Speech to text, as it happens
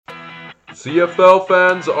CFL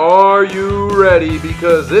fans, are you ready?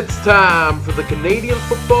 Because it's time for the Canadian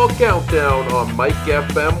Football Countdown on Mike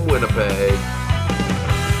FM Winnipeg.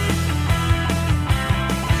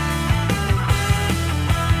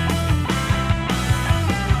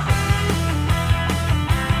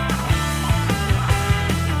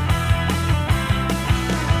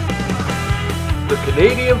 The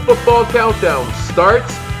Canadian Football Countdown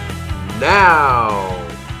starts now.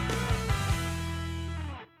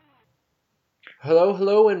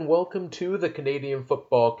 Hello, and welcome to the Canadian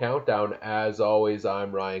Football Countdown. As always,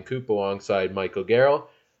 I'm Ryan Coop alongside Michael Garrell,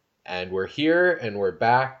 and we're here, and we're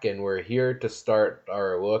back, and we're here to start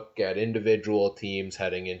our look at individual teams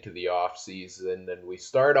heading into the off-season. And we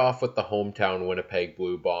start off with the hometown Winnipeg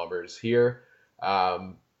Blue Bombers here,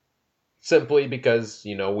 simply because,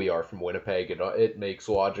 we are from Winnipeg. It makes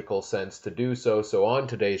logical sense to do so. So on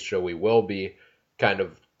today's show, we will be kind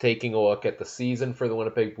of taking a look at the season for the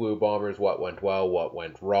Winnipeg Blue Bombers, what went well, what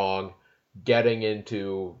went wrong, getting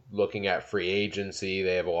into looking at free agency.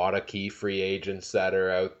 They have a lot of key free agents that are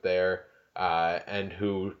out there, and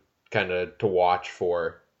who kind of to watch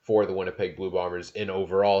for the Winnipeg Blue Bombers in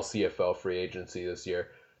overall CFL free agency this year.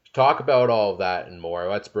 To talk about all of that and more,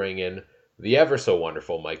 let's bring in the ever so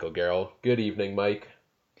wonderful Michael Garrell. Good evening, Mike.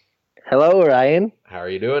 Hello, Ryan. How are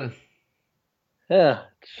you doing? Yeah,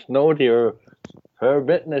 it snowed here for a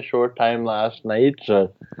bit in a short time last night,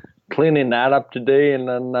 so cleaning that up today and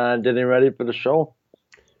then getting ready for the show.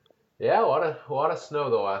 Yeah, a lot of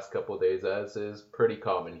snow the last couple of days, as is pretty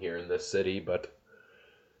common here in this city, but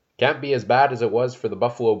can't be as bad as it was for the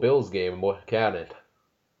Buffalo Bills game, can it?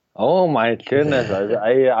 Oh my goodness,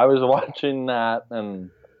 I was watching that,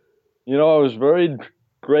 and it was very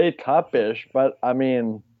Grey Cup-ish, but I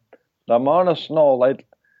mean, the amount of snow, like,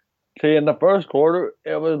 see, in the first quarter,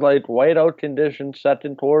 it was like whiteout conditions.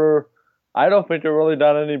 Second quarter, I don't think it really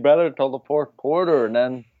done any better until the fourth quarter, and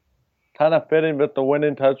then kind of fitting with the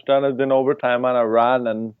winning touchdown is in overtime on a run,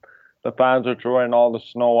 and the fans are throwing all the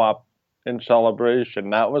snow up in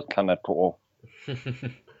celebration. That was kind of cool.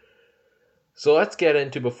 So let's get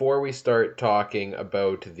into, before we start talking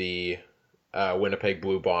about the Winnipeg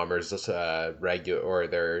Blue Bombers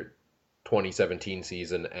their 2017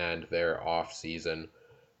 season and their off season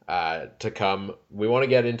to come, we want to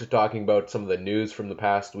get into talking about some of the news from the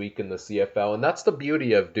past week in the CFL. And that's the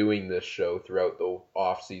beauty of doing this show throughout the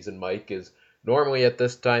off season, Mike, is normally at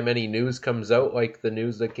this time any news comes out, like the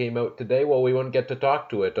news that came out today, well, we won't get to talk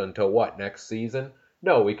to it until next season?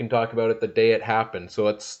 No, we can talk about it the day it happened. So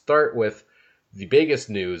let's start with the biggest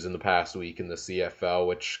news in the past week in the CFL,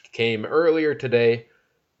 which came earlier today.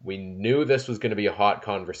 We knew this was going to be a hot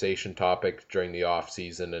conversation topic during the off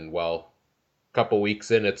season, and well, couple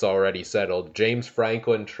weeks in, it's already settled. James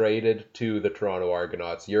Franklin traded to the Toronto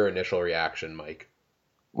Argonauts. Your initial reaction, Mike?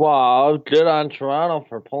 Well, good on Toronto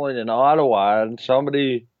for pulling in Ottawa, and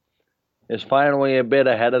somebody is finally a bit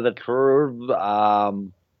ahead of the curve.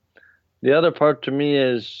 The other part to me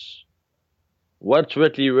is, what's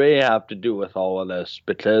Ricky Ray have to do with all of this?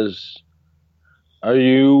 Because are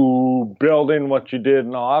you building what you did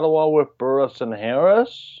in Ottawa with Burris and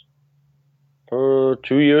Harris for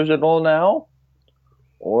 2 years ago now?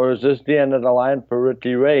 Or is this the end of the line for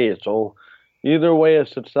Ricky Ray? So either way, a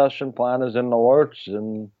succession plan is in the works.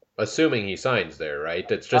 And assuming he signs there, right?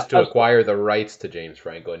 It's just to acquire the rights to James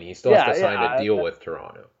Franklin. He still has to sign a deal with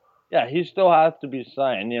Toronto. Yeah, he still has to be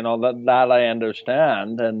signed. That I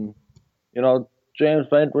understand. And, James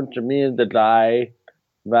Franklin to me is the guy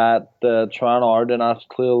that the Toronto Argonauts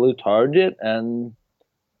clearly target. And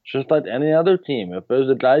just like any other team, if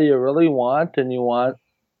there's a guy you really want and you want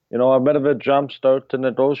a bit of a jump start to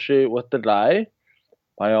negotiate with the guy,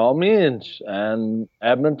 by all means. And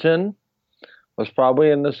Edmonton was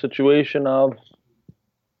probably in the situation of,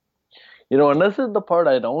 and this is the part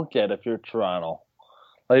I don't get if you're Toronto.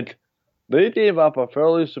 Like, they gave up a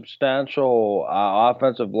fairly substantial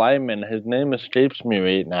offensive lineman. His name escapes me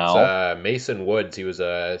right now. It's Mason Woods. He was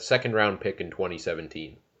a second-round pick in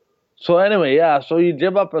 2017. So anyway, yeah, so you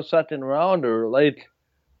give up a second-rounder, like,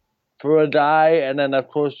 for a guy, and then of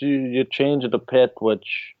course you change the pick,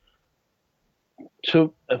 which,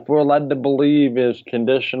 if we're led to believe, is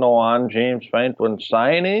conditional on James Franklin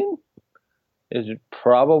signing, is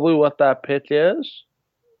probably what that pick is.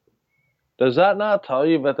 Does that not tell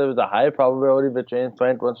you that there's a high probability that James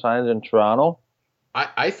Franklin signs in Toronto?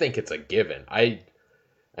 I think it's a given.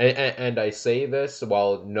 And I say this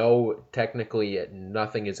while technically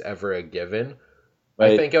nothing is ever a given.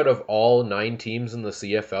 Right. I think out of all 9 teams in the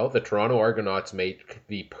CFL, the Toronto Argonauts make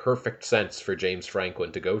the perfect sense for James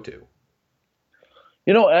Franklin to go to.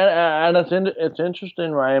 And it's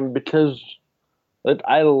interesting, Ryan, because Like,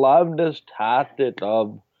 I love this tactic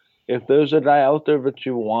of if there's a guy out there that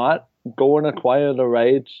you want, go and acquire the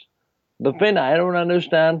rights. The thing I don't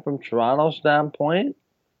understand from Toronto's standpoint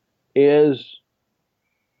is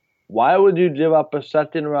why would you give up a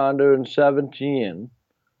second rounder in 17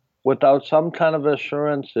 without some kind of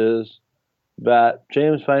assurances that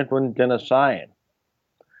James Franklin's going to sign?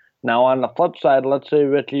 Now, on the flip side, let's say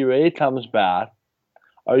Ricky Ray comes back.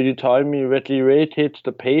 Are you telling me Ricky Ray takes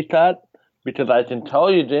the pay cut? Because I can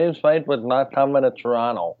tell you James Franklin's not coming to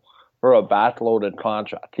Toronto for a backloaded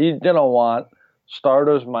contract. He's going to want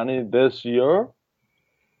starters' money this year.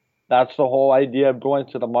 That's the whole idea of going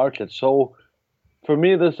to the market. So, for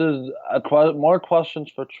me, this is more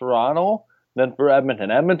questions for Toronto than for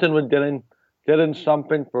Edmonton. Edmonton was getting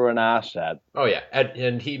something for an asset. Oh yeah,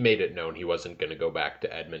 and he made it known he wasn't going to go back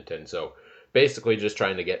to Edmonton. So basically, just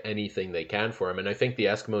trying to get anything they can for him. And I think the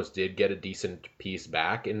Eskimos did get a decent piece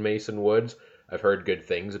back in Mason Woods. I've heard good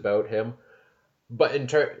things about him. But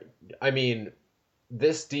I mean,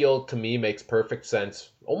 this deal to me makes perfect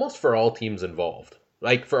sense almost for all teams involved.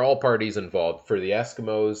 Like for all parties involved. For the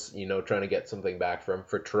Eskimos, trying to get something back from.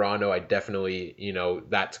 For Toronto, I definitely,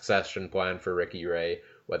 that succession plan for Ricky Ray,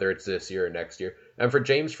 whether it's this year or next year. And for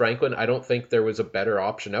James Franklin, I don't think there was a better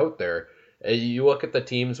option out there. You look at the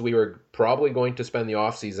teams we were probably going to spend the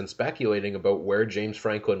offseason speculating about where James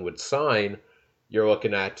Franklin would sign. You're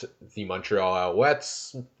looking at the Montreal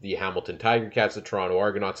Alouettes, the Hamilton Tiger Cats, the Toronto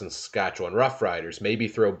Argonauts, and Saskatchewan Roughriders. Maybe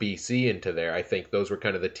throw BC into there. I think those were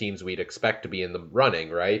kind of the teams we'd expect to be in the running,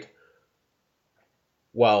 right?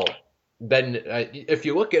 Well, then if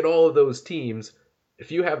you look at all of those teams,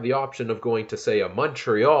 if you have the option of going to, say, a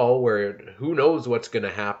Montreal, where who knows what's going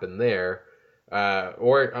to happen there,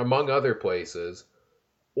 or among other places,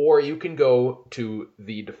 or you can go to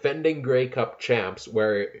the defending Grey Cup champs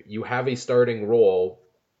where you have a starting role,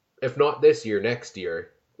 if not this year, next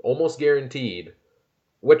year, almost guaranteed.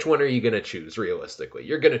 Which one are you going to choose realistically?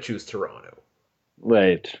 You're going to choose Toronto.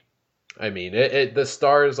 Right. I mean, the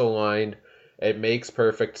stars aligned. It makes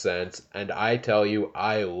perfect sense. And I tell you,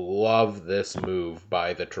 I love this move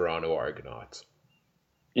by the Toronto Argonauts.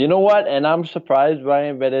 You know what? And I'm surprised,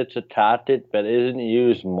 Ryan, that it's a tactic that isn't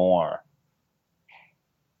used more.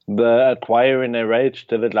 The acquiring the rights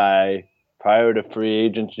to the guy prior to free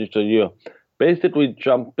agency, so you basically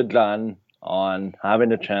jump the gun on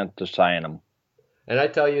having a chance to sign him. And I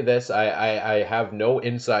tell you this, I have no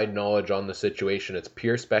inside knowledge on the situation. It's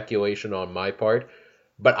pure speculation on my part.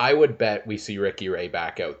 But I would bet we see Ricky Ray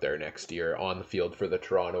back out there next year on the field for the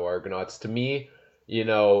Toronto Argonauts. To me,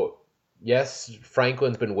 yes,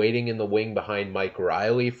 Franklin's been waiting in the wing behind Mike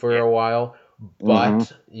Riley for a while.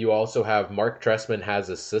 But you also have Mark Trestman has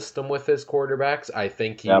a system with his quarterbacks. I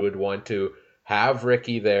think he would want to have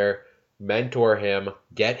Ricky there, mentor him,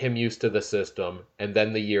 get him used to the system, and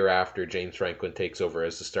then the year after, James Franklin takes over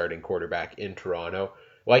as the starting quarterback in Toronto.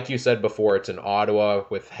 Like you said before, it's an Ottawa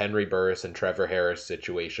with Henry Burris and Trevor Harris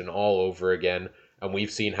situation all over again, and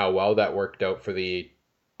we've seen how well that worked out for the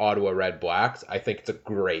Ottawa Red Blacks. I think it's a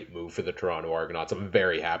great move for the Toronto Argonauts. I'm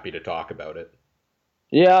very happy to talk about it.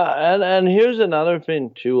 Yeah, and here's another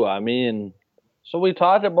thing too. I mean, so we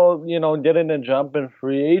talked about getting a jump in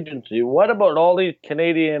free agency. What about all these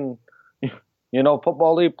Canadian,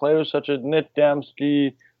 football league players such as Nick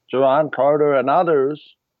Dembski, Jerron Carter, and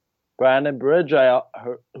others? Brandon Bridge,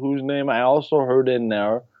 whose name I also heard in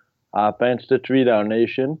there, thanks to Three Down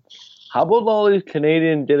Nation. How about all these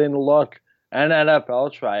Canadians getting a look and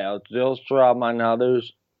NFL tryouts, Zylstra among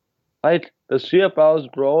others? Like, the CFL is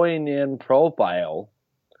growing in profile.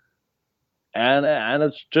 And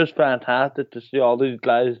it's just fantastic to see all these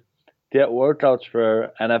guys get workouts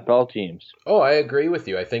for NFL teams. Oh, I agree with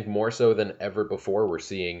you. I think more so than ever before we're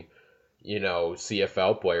seeing,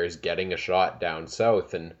 CFL players getting a shot down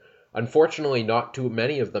south. And unfortunately, not too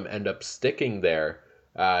many of them end up sticking there.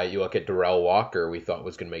 You look at Darrell Walker, we thought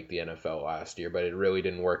was going to make the NFL last year, but it really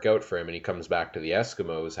didn't work out for him. And he comes back to the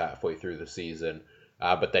Eskimos halfway through the season.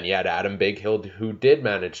 But then you had Adam Bighill, who did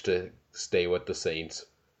manage to stay with the Saints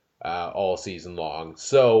all season long.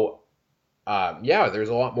 So, there's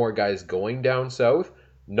a lot more guys going down south.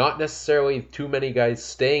 Not necessarily too many guys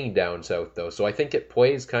staying down south, though. So I think it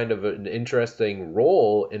plays kind of an interesting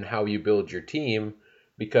role in how you build your team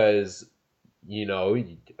because,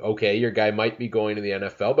 okay, your guy might be going to the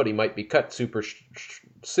NFL, but he might be cut super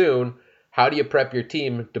soon. How do you prep your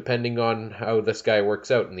team depending on how this guy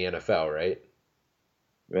works out in the NFL, right?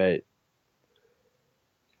 Right.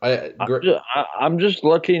 I'm just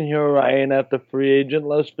looking here, Ryan, at the free agent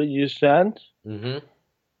list that you sent. Mm-hmm.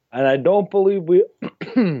 And I don't believe we...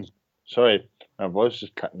 Sorry, my voice is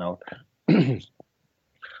cutting out.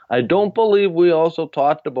 I don't believe we also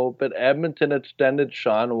talked about, but Edmonton extended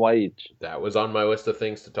Sean White. That was on my list of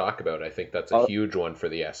things to talk about. I think that's a Uh, huge one for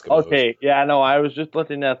the Eskimos. okay, yeah, no, I was just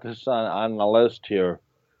looking at this on the list here.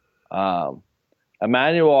 Um,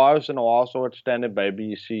 Emmanuel Arsenal also extended by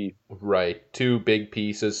BC. Right, two big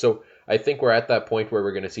pieces. So I think we're at that point where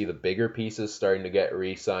we're going to see the bigger pieces starting to get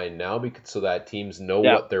re-signed now, because so that teams know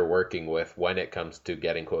Yeah, what they're working with when it comes to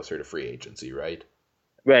getting closer to free agency, right?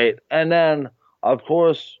 right. And then, of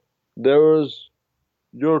course, there was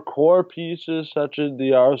your core pieces such as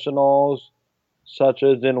the Arsenals, such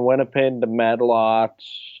as in Winnipeg, the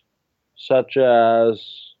Medlots, such as,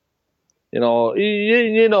 you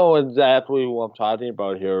know exactly who I'm talking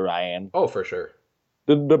about here, Ryan. Oh, for sure.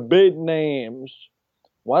 The big names.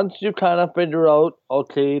 Once you kind of figure out,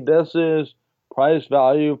 okay, this is price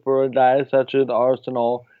value for a guy such as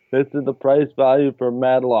Arsenal, this is the price value for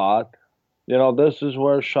Medlock, this is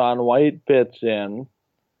where Sean White fits in,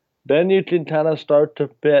 then you can kind of start to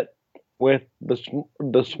fit with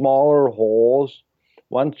the smaller holes.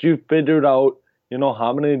 Once you've figured out,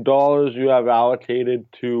 how many dollars you have allocated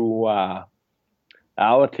to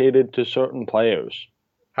certain players.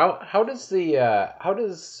 How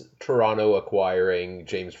does Toronto acquiring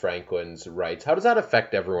James Franklin's rights, how does that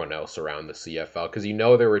affect everyone else around the CFL? Because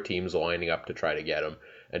there were teams lining up to try to get him,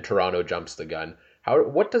 and Toronto jumps the gun.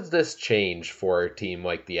 What does this change for a team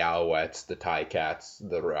like the Alouettes, the Ticats,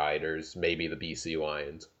 the Riders, maybe the BC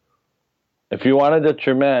Lions? If you wanted to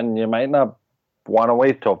trim in, you might not want to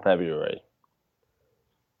wait till February.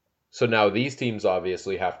 So now these teams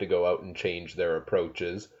obviously have to go out and change their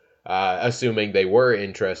approaches, assuming they were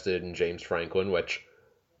interested in James Franklin, which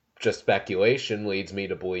just speculation leads me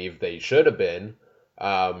to believe they should have been.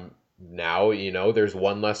 Now, there's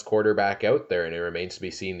one less quarterback out there, and it remains to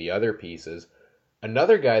be seen the other pieces.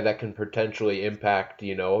 Another guy that can potentially impact,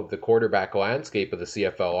 the quarterback landscape of the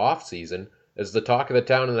CFL offseason is the talk of the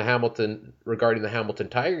town in the Hamilton regarding the Hamilton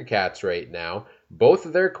Tiger Cats right now. Both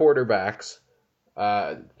of their quarterbacks,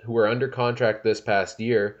 who were under contract this past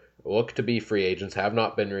year, look to be free agents, have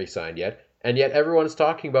not been re-signed yet, and yet everyone's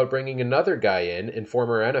talking about bringing another guy in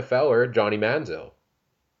former NFLer Johnny Manziel.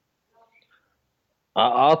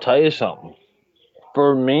 I'll tell you something.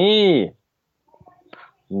 For me,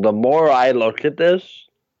 the more I look at this,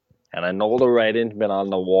 and I know the writing's been on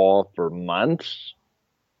the wall for months,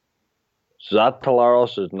 Zach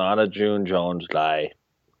Talaros is not a June Jones guy.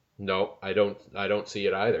 No, I don't see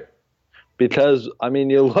it either. Because,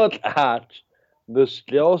 you look at the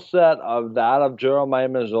skill set of that of Jeremiah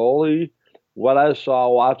Mazzoli, what I saw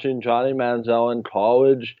watching Johnny Manziel in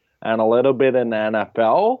college and a little bit in the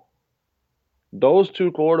NFL, those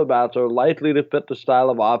two quarterbacks are likely to fit the style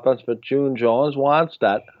of offense that June Jones wants,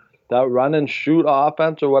 that run and shoot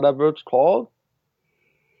offense or whatever it's called.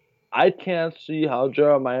 I can't see how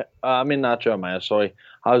not Jeremiah, sorry,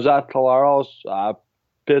 how Zach Talaros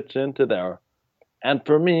fits into there. And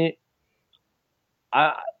for me,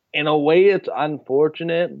 in a way, it's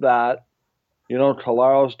unfortunate that,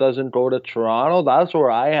 Talaros doesn't go to Toronto. That's where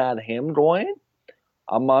I had him going.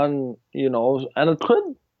 And it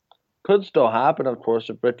could still happen, of course,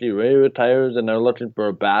 if Ricky Ray retires and they're looking for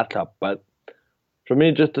a backup. But for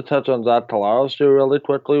me, just to touch on Zach Talaros here really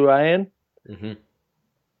quickly, Ryan, Mm-hmm.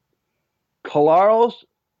 Talaros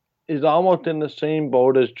is almost in the same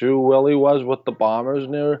boat as Drew Willie was with the Bombers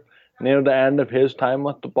near the end of his time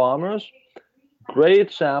with the Bombers.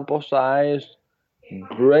 Great sample size,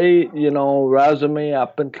 great, resume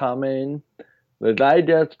up and coming. The guy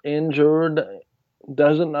gets injured,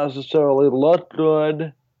 doesn't necessarily look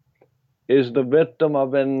good, is the victim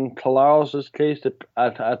of, in Talaros' case,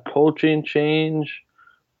 a coaching change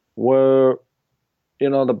where,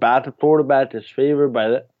 the backup quarterback is favored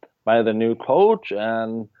by the new coach,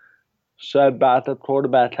 and said backup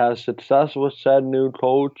quarterback has success with said new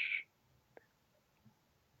coach.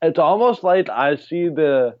 It's almost like I see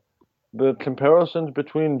the comparisons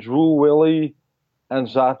between Drew Willie and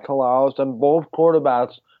Zach Talaros, and both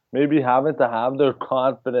quarterbacks maybe having to have their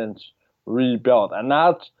confidence rebuilt. And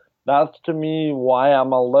that's to me why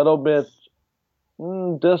I'm a little bit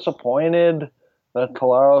disappointed that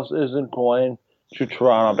Talaros isn't going to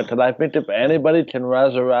Toronto, because I think if anybody can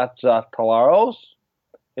resurrect Zach Talaros,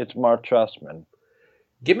 it's Mark Trestman.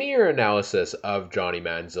 Give me your analysis of Johnny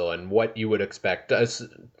Manziel and what you would expect us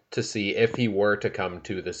to see if he were to come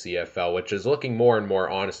to the CFL, which is looking more and more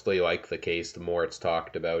honestly like the case the more it's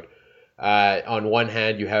talked about. On one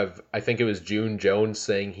hand, you have, I think it was June Jones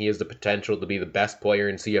saying he has the potential to be the best player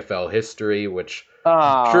in CFL history, which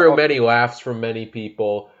drew Okay. many laughs from many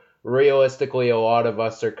people. Realistically, a lot of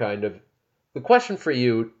us are kind of... The question for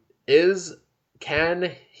you is,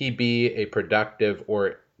 can he be a productive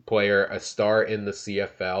or player a star in the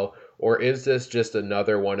CFL, or is this just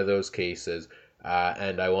another one of those cases?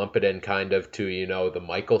 And I lump it in kind of to, the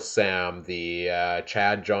Michael Sam, the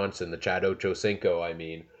Chad Johnson, the Chad Ochocinco, I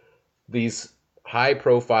mean, these high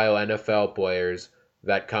profile NFL players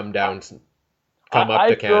that come up I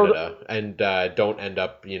to feel Canada and don't end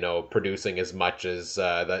up, producing as much as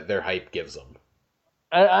that their hype gives them.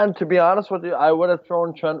 and to be honest with you, I would have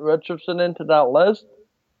thrown Trent Richardson into that list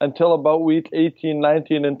until about week 18,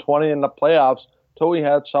 19, and 20 in the playoffs, till we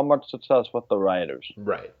had so much success with the Riders.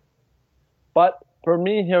 Right. But for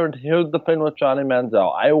me, here's the thing with Johnny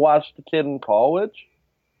Manziel. I watched the kid in college.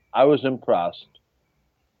 I was impressed.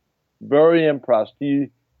 Very impressed. He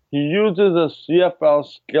uses a CFL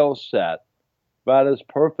skill set that is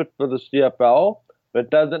perfect for the CFL, but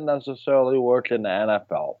doesn't necessarily work in the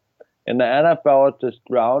NFL. In the NFL, it's just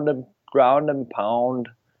ground and pound.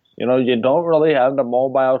 You don't really have the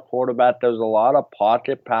mobile quarterback. There's a lot of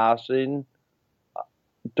pocket passing.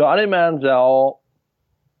 Johnny Manziel,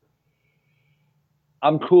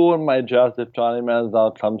 I'm cool in my jest if Johnny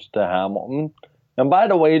Manziel comes to Hamilton. And by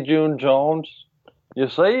the way, June Jones, you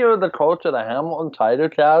say you're the coach of the Hamilton Tiger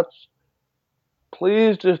Cats.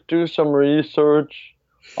 Please just do some research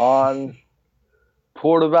on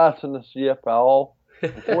quarterbacks in the CFL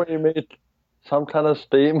before you make some kind of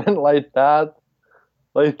statement like that.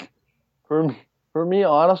 Like, for me,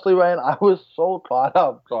 honestly, Ryan, I was so caught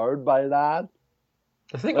off guard by that.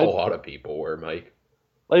 I think a lot of people were, Mike.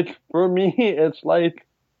 Like, for me, it's like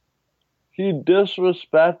he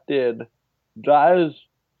disrespected guys,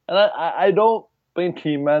 and I don't think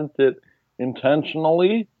he meant it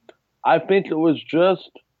intentionally. I think it was just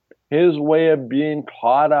his way of being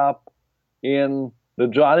caught up in the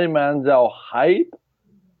Johnny Manziel hype.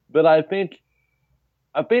 But I think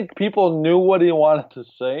people knew what he wanted to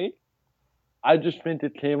say. I just think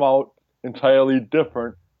it came out entirely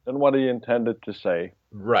different than what he intended to say.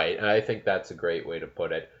 Right, and I think that's a great way to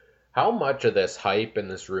put it. How much of this hype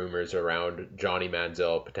and this rumors around Johnny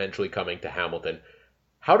Manziel potentially coming to Hamilton,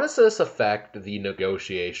 how does this affect the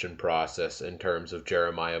negotiation process in terms of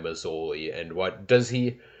Jeremiah Masoli, and what does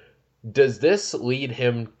this lead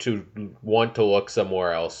him to want to look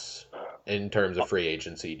somewhere else in terms of free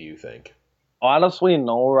agency, do you think? Honestly,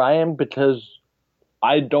 no, Ryan, because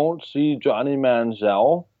I don't see Johnny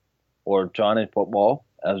Manziel, or Johnny Football,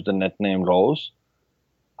 as the nickname goes.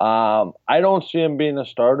 I don't see him being a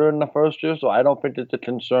starter in the first year, so I don't think it's a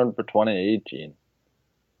concern for 2018.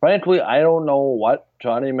 Frankly, I don't know what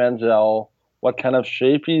Johnny Manziel, what kind of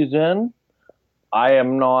shape he's in. I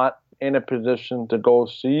am not in a position to go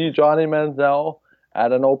see Johnny Manziel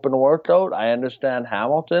at an open workout. I understand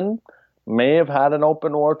Hamilton may have had an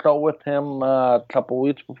open workout with him a couple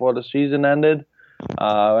weeks before the season ended,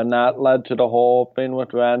 and that led to the whole thing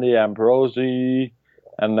with Randy Ambrosie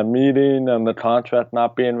and the meeting and the contract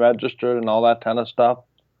not being registered and all that kind of stuff.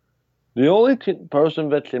 The only person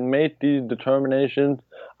that can make these determinations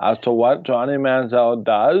as to what Johnny Manziel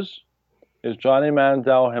does is Johnny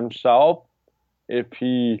Manziel himself. If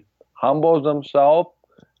he humbles himself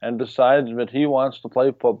and decides that he wants to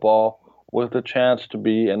play football with a chance to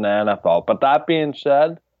be in the NFL. But that being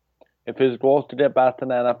said, if his goal is to get back to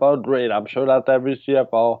the NFL, great. I'm sure that's every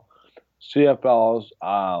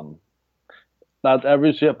that's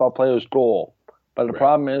every CFL player's goal. But the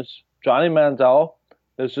problem is, Johnny Manziel,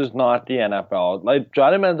 this is not the NFL. Like,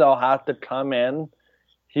 Johnny Manziel has to come in.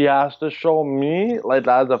 He has to show me, like,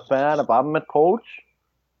 as a fan, if I'm a coach,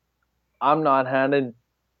 I'm not handing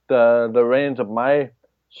the reins of my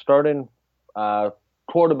starting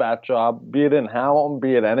quarterback job, be it in Hamilton,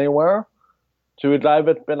 be it anywhere, to a guy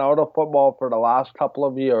that's been out of football for the last couple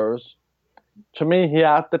of years. To me, he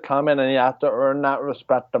has to come in and he has to earn that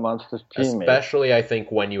respect amongst his teammates. Especially, I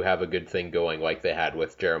think, when you have a good thing going like they had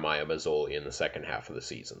with Jeremiah Masoli in the second half of the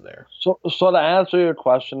season there. So to answer your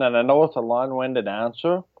question, and I know it's a long-winded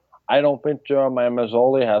answer, I don't think Jeremiah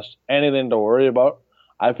Masoli has anything to worry about.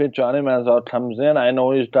 I think Johnny Manziel comes in. I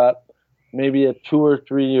know he's got maybe a 2 or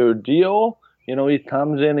 3 year deal. He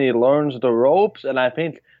comes in, he learns the ropes, and I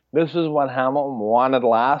think this is what Hamilton wanted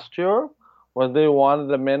last year, was they wanted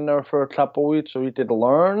him in there for a couple weeks so he could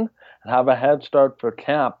learn and have a head start for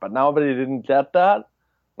camp. But now that he didn't get that,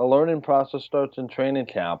 the learning process starts in training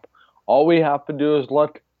camp. All we have to do is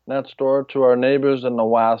look next door to our neighbors in the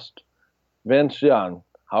West. Vince Young,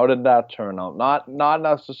 how did that turn out? Not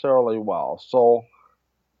necessarily well. So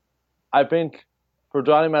I think for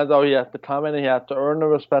Johnny Manziel, he has to come in, he has to earn the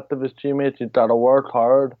respect of his teammates, he's got to work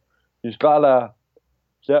hard, he's got to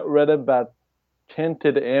get rid of that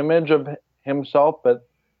tinted image of himself that's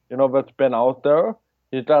been out there.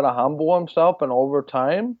 He's got to humble himself, and over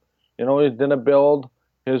time, he's going to build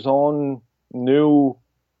his own new,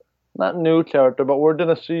 not new character, but we're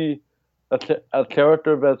going to see a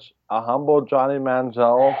character that's a humble Johnny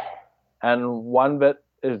Manziel and one that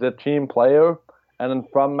is a team player. And then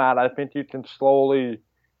from that, I think you can slowly,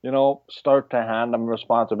 start to hand him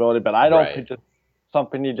responsibility. But I don't Right. think it's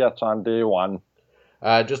something he gets on day one.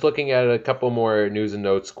 Just looking at a couple more news and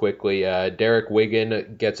notes quickly. Derek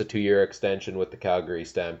Wigan gets a 2-year extension with the Calgary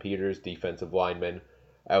Stampeders, defensive lineman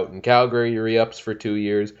out in Calgary, re-ups for 2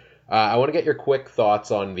 years. I want to get your quick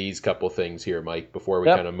thoughts on these couple things here, Mike, before we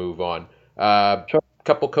kind Yep, of move on. sure.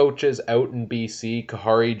 Couple coaches out in BC,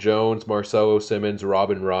 Kahari Jones, Marcelo Simmons,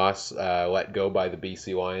 Robin Ross, let go by the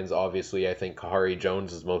BC Lions. Obviously, I think Kahari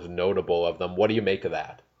Jones is most notable of them. What do you make of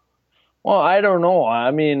that? Well, I don't know. I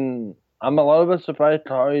mean, I'm a little bit surprised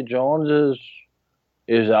Corey Jones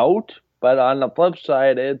is out, but on the flip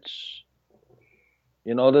side, it's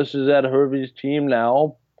this is Ed Hervey's team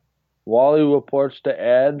now. Wally reports to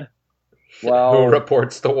Ed. Who Well,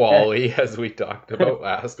 reports to Wally, as we talked about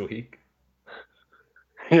last week?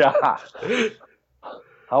 yeah.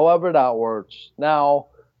 However that works. Now,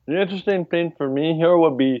 the interesting thing for me here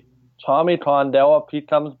would be Tommy Condell if he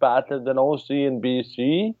comes back as an OC in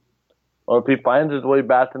BC, or if he finds his way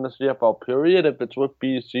back in the CFL period, if it's with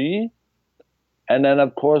BC. And then,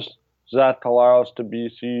 of course, Zach Talaros to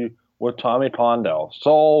BC with Tommy Condell.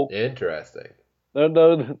 So Interesting.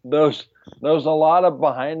 there's a lot of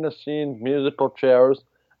behind the scenes musical chairs.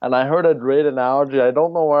 And I heard a great analogy. I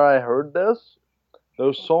don't know where I heard this.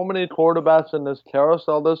 There's so many quarterbacks in this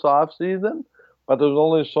carousel this offseason, but there's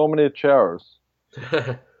only so many chairs.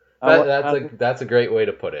 And, That's a great way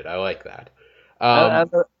to put it. I like that. and, Um,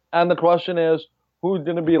 and, the, and the question is, who's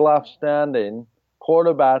going to be left standing,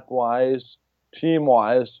 quarterback wise, team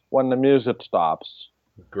wise, when the music stops?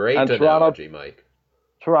 Great And Toronto analogy, Mike.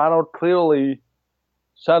 Toronto clearly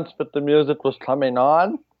sensed that the music was coming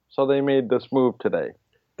on, so they made this move today.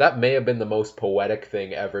 That may have been the most poetic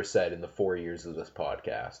thing ever said in the 4 years of this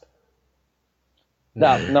podcast.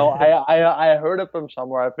 No, I heard it from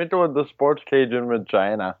somewhere. I think it was the Sports Cage in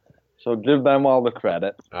Regina. So give them all the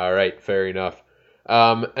credit. All right, fair enough.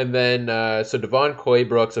 And then, so Devon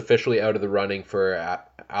Coybrooks officially out of the running for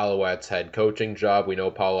Alouette's head coaching job. We know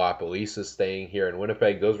Paul Lapolis is staying here in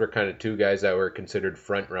Winnipeg. Those were kind of two guys that were considered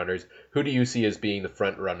front runners. Who do you see as being the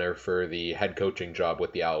front runner for the head coaching job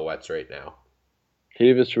with the Alouettes right now?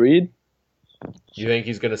 Davis Reed. You think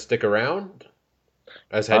he's going to stick around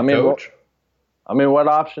as I head mean, coach? what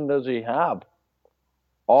option does he have?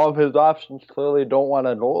 All of his options clearly don't want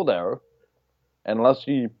to go there, unless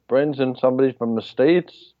he brings in somebody from the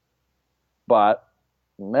States. But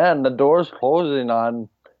man, the door's closing on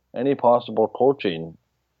any possible coaching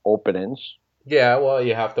openings. Yeah, well,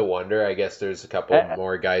 you have to wonder. I guess there's a couple And,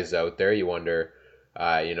 more guys out there. You wonder,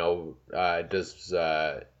 does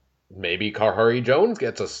maybe Kahari Jones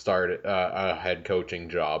gets a head coaching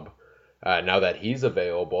job now that he's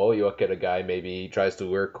available? You look at a guy, maybe he tries to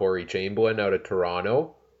lure Corey Chamberlain out of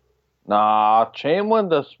Toronto. nah,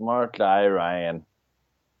 Chamberlain's a smart guy, Ryan.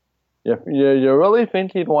 You really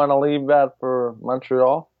think he'd want to leave that for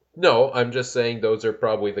Montreal? No, I'm just saying those are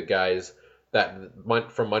probably the guys that,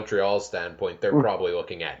 from Montreal's standpoint, they're probably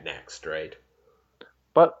looking at next, right?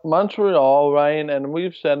 But Montreal, Ryan, and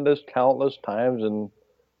we've said this countless times, and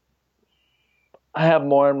I have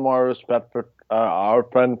more and more respect for our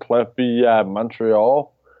friend Cliffy at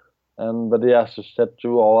Montreal, but he has to sit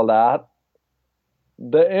through all of that.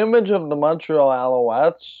 The image of the Montreal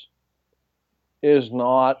Alouettes is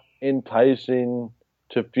not enticing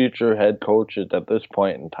to future head coaches at this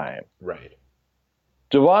point in time. Right.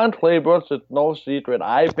 Devon Claybrooks, it's no secret,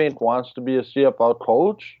 I think wants to be a CFL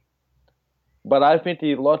coach, but I think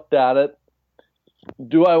he looked at it.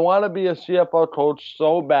 Do I want to be a CFL coach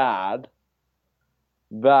so bad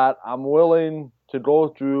that I'm willing to go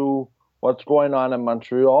through what's going on in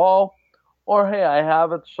Montreal? Or, hey, I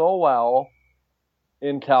have it so well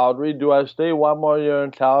in Calgary. Do I stay one more year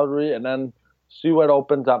in Calgary and then see what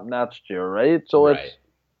opens up next year, right? So Right. it's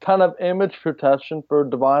kind of image protection for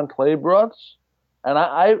Devon Claybrooks.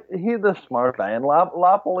 And he's a smart guy. And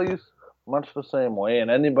Lapolis, much the same way,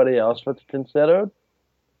 and anybody else that's considered.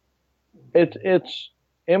 It's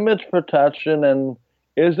image protection, and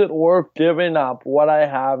is it worth giving up what I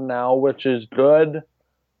have now, which is good,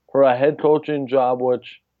 for a head coaching job,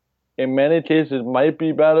 which in many cases might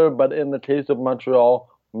be better, but in the case of Montreal,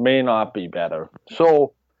 may not be better.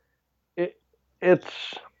 So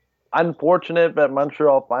it's unfortunate that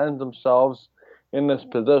Montreal finds themselves in this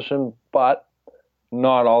position, but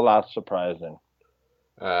not all that surprising.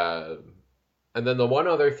 And then the one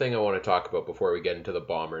other thing I want to talk about before we get into the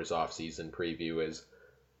Bombers off-season preview is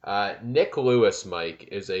Nick Lewis, Mike,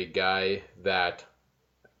 is a guy that,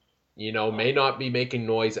 may not be making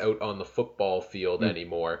noise out on the football field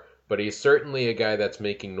anymore, but he's certainly a guy that's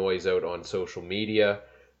making noise out on social media.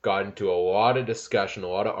 Got into a lot of discussion, a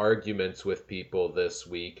lot of arguments with people this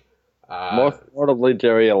week. Most notably,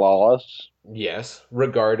 Jerry Lawless. Yes,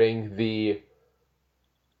 regarding the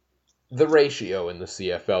ratio in the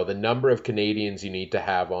CFL, the number of Canadians you need to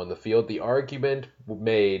have on the field. The argument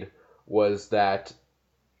made was that,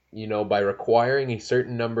 by requiring a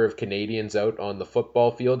certain number of Canadians out on the football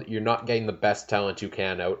field, you're not getting the best talent you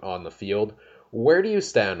can out on the field. Where do you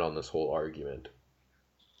stand on this whole argument?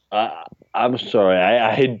 I'm sorry,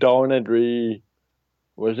 I don't agree.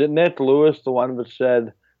 Was it Nick Lewis, the one that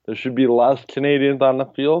said there should be less Canadians on the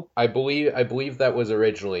field? I believe that was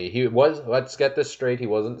originally. He was, let's get this straight, he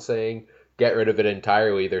wasn't saying get rid of it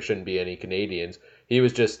entirely, there shouldn't be any Canadians. He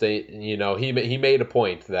was just he made a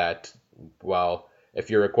point that, well, if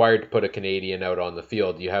you're required to put a Canadian out on the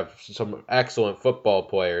field, you have some excellent football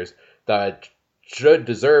players that should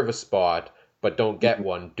deserve a spot but don't get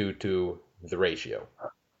one due to the ratio.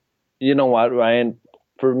 You know what, Ryan?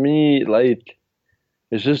 For me, like,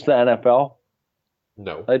 is this the NFL?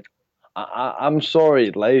 No. Like, I'm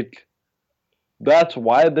sorry, like, that's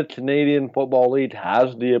why the Canadian Football League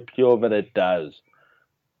has the appeal that it does.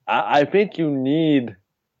 I think you need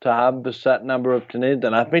to have the set number of Canadians,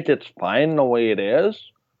 and I think it's fine the way it is.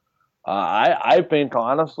 I think,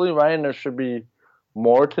 honestly, Ryan, there should be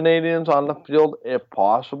more Canadians on the field if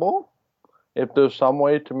possible, if there's some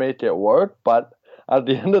way to make it work. But at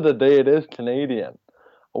the end of the day, it is Canadian.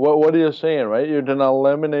 What are you saying, right? You're going to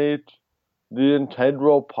eliminate the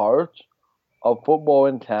integral part of football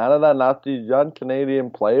in Canada, not these young Canadian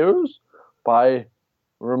players, by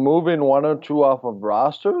removing one or two off of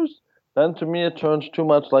rosters? Then to me it turns too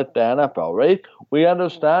much like the NFL, right? We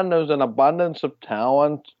understand there's an abundance of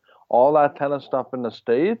talent, all that kind of stuff in the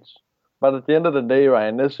States, but at the end of the day,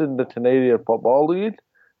 Ryan, this is the Canadian Football League.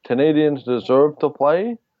 Canadians deserve to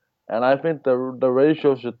play, and I think the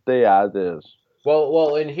ratio should stay as is.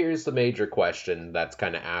 Well, and here's the major question that's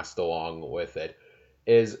kind of asked along with it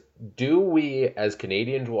is, do we, as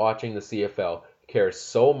Canadians watching the CFL, care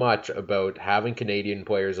so much about having Canadian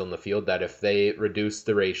players on the field that if they reduce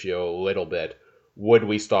the ratio a little bit, would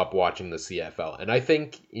we stop watching the CFL? And I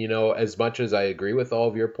think, as much as I agree with all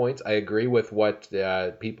of your points, I agree with what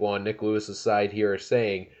people on Nick Lewis's side here are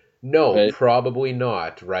saying. No, Right? probably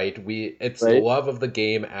not, right? It's the Right? love of the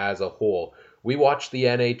game as a whole. We watch the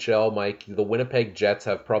NHL, Mike. The Winnipeg Jets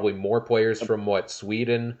have probably more players from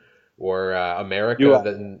Sweden or America You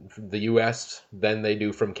than the U.S. than they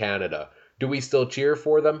do from Canada. Do we still cheer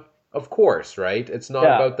for them? Of course, right? It's not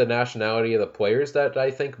Yeah, about the nationality of the players that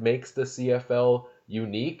I think makes the CFL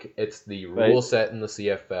unique. It's the right. rule set in the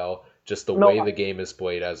CFL, just the way No, the game is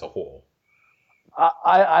played as a whole.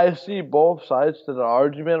 I see both sides to the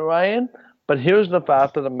argument, Ryan, but here's the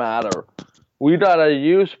fact of the matter. We got a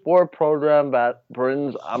youth sport program that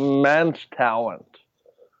brings immense talent.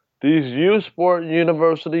 These youth sport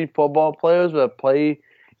university football players that play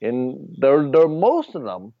they're most of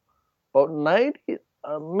them, about 90,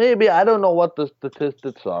 maybe, I don't know what the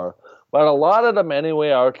statistics are, but a lot of them anyway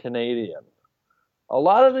are Canadian. A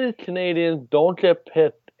lot of these Canadians don't get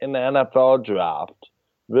picked in the NFL draft.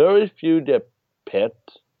 Very few get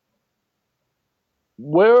picked.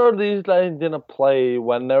 Where are these guys going to play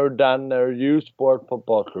when they're done their youth sport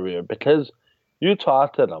football career? Because you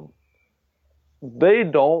talk to them, they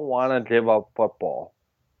don't want to give up football.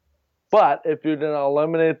 But if you're going to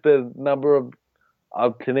eliminate the number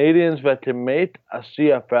of Canadians that can make a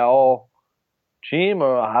CFL team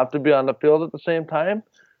or have to be on the field at the same time,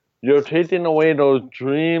 you're taking away those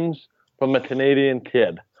dreams from a Canadian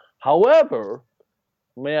kid. However,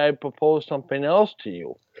 may I propose something else to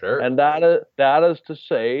you? Sure. And that is to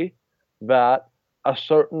say that a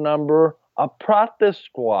certain number of practice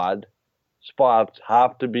squad spots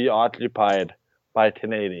have to be occupied by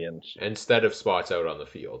Canadians. Instead of spots out on the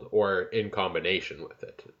field or in combination with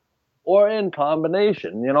it. Or in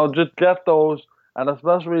combination, just get those. And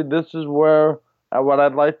especially this is where what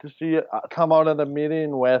I'd like to see come out of the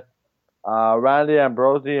meeting with Randy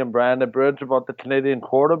Ambrosi and Brandon Bridge about the Canadian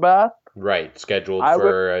quarterback. Right, scheduled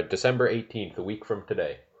for December 18th, a week from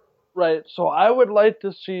today. Right, so I would like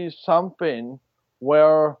to see something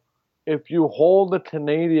where if you hold a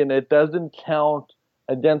Canadian, it doesn't count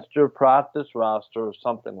against your practice roster or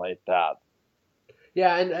something like that.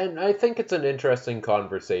 Yeah, and I think it's an interesting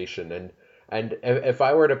conversation, and if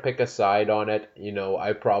I were to pick a side on it,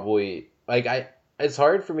 I probably it's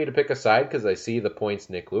hard for me to pick a side because I see the points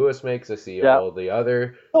Nick Lewis makes, I see all the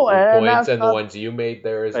other points and the ones you made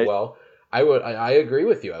there as right. well. I agree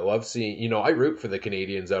with you. I love seeing, I root for the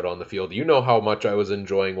Canadians out on the field. You know how much I was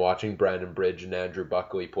enjoying watching Brandon Bridge and Andrew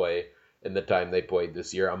Buckley play in the time they played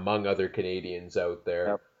this year, among other Canadians out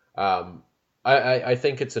there. Yep. Um, I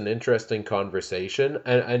think it's an interesting conversation,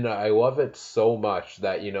 and I love it so much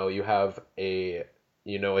that, you have a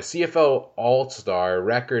CFL All-Star,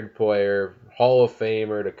 record player, Hall of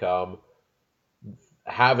Famer to come,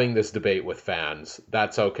 having this debate with fans.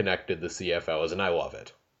 That's how connected the CFL is, and I love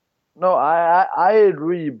it. No, I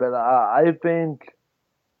agree, but I think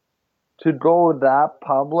to go that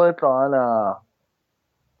public on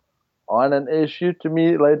an issue to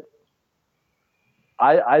me, like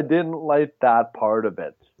I didn't like that part of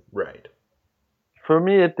it. Right. For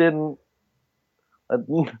me, it didn't. Uh,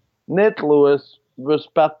 Nick Lewis,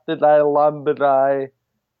 respected, I love the guy.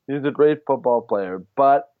 He's a great football player,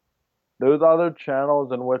 but there's other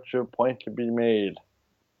channels in which your point can be made.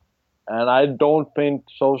 And I don't think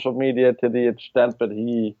social media, to the extent that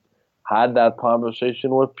he had that conversation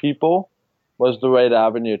with people, was the right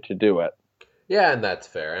avenue to do it. Yeah, and that's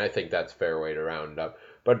fair. And I think that's a fair way to round up.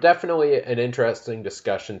 But definitely an interesting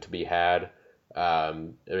discussion to be had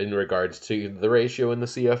in regards to the ratio in the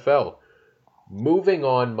CFL. Moving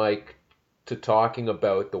on, Mike, to talking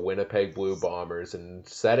about the Winnipeg Blue Bombers and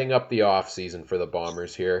setting up the offseason for the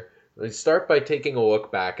Bombers here. Let's start by taking a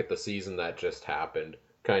look back at the season that just happened.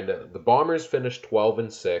 The Bombers finished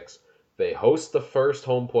 12-6. They host the first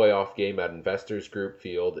home playoff game at Investors Group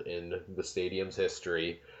Field in the stadium's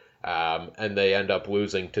history. And they end up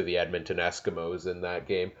losing to the Edmonton Eskimos in that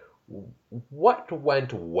game. What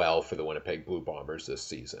went well for the Winnipeg Blue Bombers this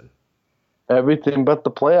season? Everything but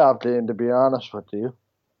the playoff game, to be honest with you.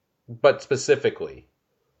 But specifically,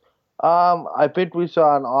 I think we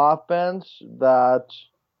saw an offense that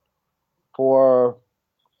for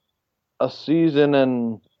a season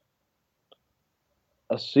and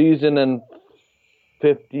a season and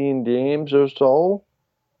 15 games or so.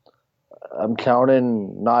 I'm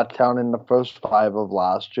not counting the first 5 of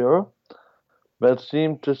last year, but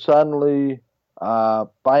seemed to suddenly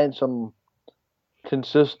find some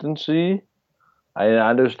consistency. I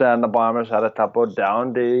understand the Bombers had a couple of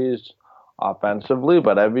down days offensively,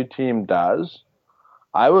 but every team does.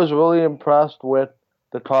 I was really impressed with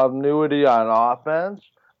the continuity on offense,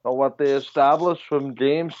 but what they established from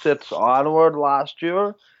game 6 onward last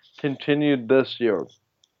year continued this year.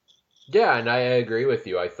 yeah, and I agree with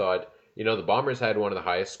you. I thought, the Bombers had one of the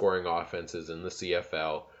highest scoring offenses in the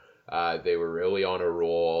CFL. They were really on a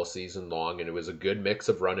roll all season long, and it was a good mix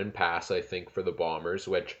of run and pass, I think, for the Bombers,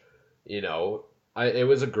 which, it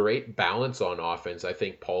was a great balance on offense. I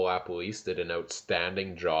think Paul LaPolice did an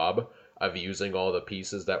outstanding job of using all the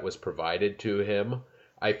pieces that was provided to him.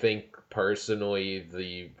 I think personally,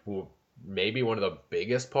 maybe one of the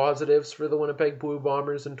biggest positives for the Winnipeg Blue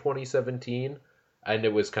Bombers in 2017, and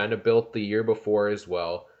it was kind of built the year before as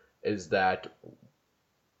well, is that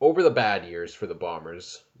over the bad years for the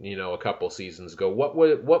Bombers, a couple seasons ago, what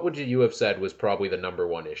would you have said was probably the number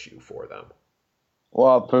one issue for them?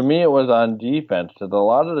 Well, for me, it was on defense. 'Cause a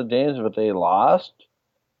lot of the games that they lost,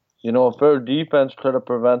 if their defense could have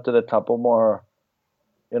prevented a couple more,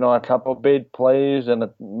 a couple big plays and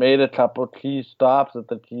made a couple key stops at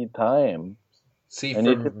the key time. See, I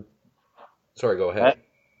need to, sorry, go I, ahead.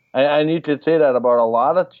 I need to say that about a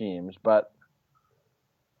lot of teams, but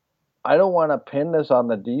I don't want to pin this on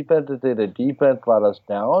the defense to say the defense let us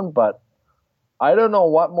down, but I don't know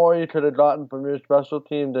what more you could have gotten from your special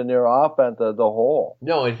teams and your offense as a whole.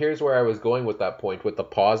 No, and here's where I was going with that point, with the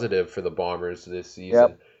positive for the Bombers this season,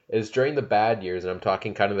 Yep. is during the bad years, and I'm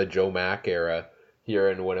talking kind of the Joe Mack era here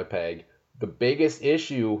in Winnipeg, the biggest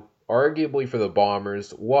issue, arguably for the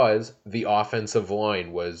Bombers, was the offensive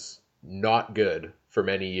line was not good for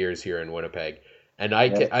many years here in Winnipeg. And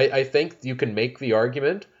Yep. I think you can make the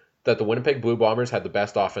argument that the Winnipeg Blue Bombers had the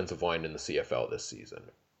best offensive line in the CFL this season.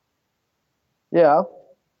 Yeah.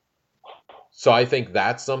 So I think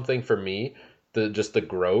that's something for me, just the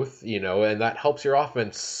growth, and that helps your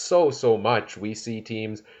offense so much. We see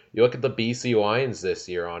teams, you look at the BC Lions this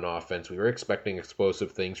year on offense, we were expecting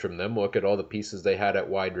explosive things from them. Look at all the pieces they had at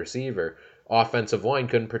wide receiver. Offensive line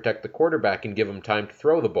couldn't protect the quarterback and give him time to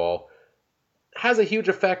throw the ball. Has a huge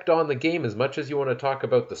effect on the game. As much as you want to talk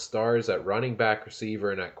about the stars at running back, receiver,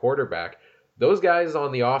 and at quarterback, those guys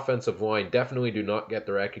on the offensive line definitely do not get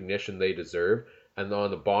the recognition they deserve. And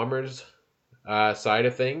on the Bombers side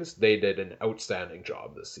of things, they did an outstanding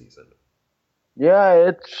job this season. Yeah,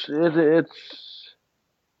 it's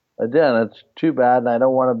again, it's too bad, and I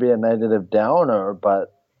don't want to be a negative downer,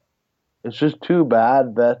 but it's just too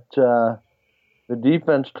bad that the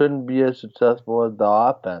defense couldn't be as successful as the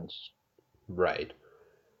offense. Right.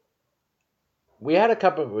 we had a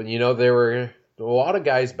couple. There were a lot of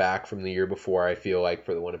guys back from the year before. I feel like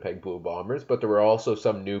for the Winnipeg Blue Bombers, but there were also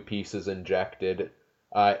some new pieces injected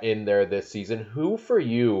in there this season. Who for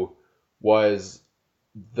you was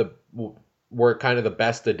the were kind of the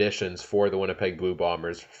best additions for the Winnipeg Blue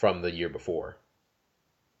Bombers from the year before?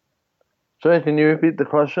 Sorry, can you repeat the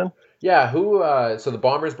question? Yeah, who so the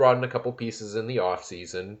Bombers brought in a couple pieces in the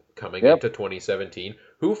offseason coming Yep. into 2017.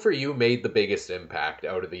 Who for you made the biggest impact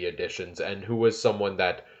out of the additions, and who was someone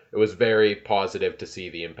that it was very positive to see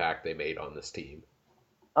the impact they made on this team?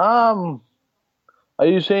 Um, are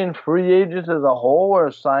you saying free agents as a whole or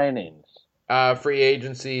signings? Free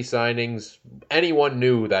agency signings, anyone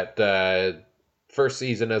new that first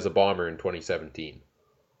season as a Bomber in 2017.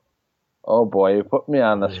 Oh boy, you put me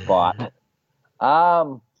on the spot.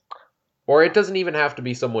 Um, Or it doesn't even have to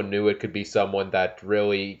be someone new. It could be someone that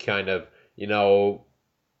really kind of,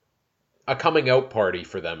 a coming out party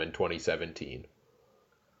for them in 2017.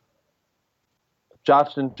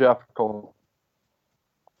 Justin Jefferson.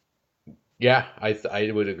 Yeah,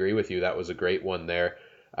 I would agree with you. That was a great one there.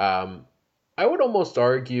 I would almost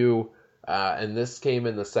argue, and this came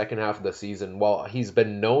in the second half of the season, while he's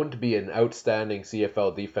been known to be an outstanding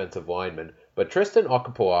CFL defensive lineman, but Tristan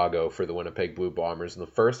Okapolago for the Winnipeg Blue Bombers in the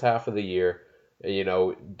first half of the year,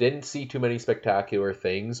 didn't see too many spectacular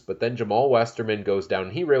things, but then Jamal Westerman goes down.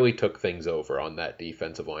 He really took things over on that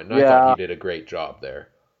defensive line, and I thought Yeah, he did a great job there.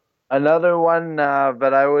 another one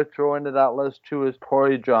that I would throw into that list too is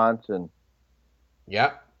Torrey Johnson.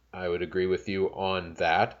 Yeah, I would agree with you on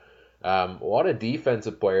that. A lot of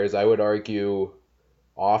defensive players, I would argue.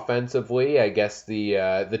 Offensively, I guess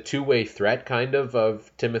the two-way threat kind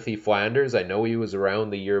of Timothy Flanders. I know he was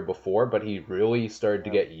around the year before, but he really started to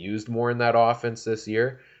get used more in that offense this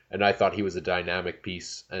year. And I thought he was a dynamic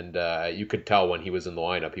piece, and you could tell when he was in the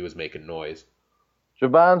lineup, he was making noise.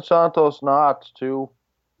 Javan Santos Knox too.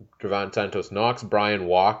 Trevon Santos Knox, Brian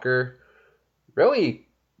Walker, really,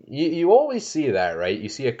 you always see that, right? You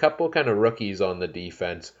see a couple kind of rookies on the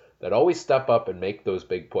defense that always step up and make those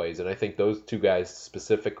big plays, and I think those two guys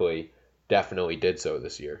specifically definitely did so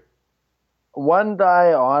this year. One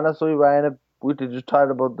guy, honestly, Ryan, if we could just talk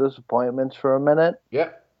about disappointments for a minute. Yeah,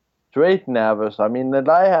 Drake Nevis. I mean, the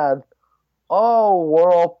guy had all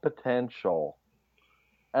world potential.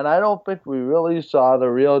 And I don't think we really saw the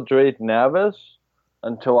real Drake Nevis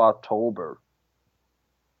until October.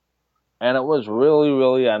 And it was really,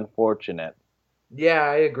 really unfortunate. yeah,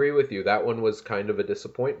 I agree with you. That one was kind of a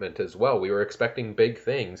disappointment as well. We were expecting big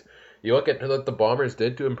things. You look at what the Bombers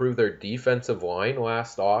did to improve their defensive line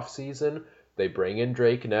last offseason. They bring in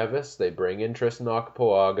Drake Nevis, they bring in Tristan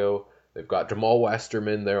Okpolago, they've got Jamal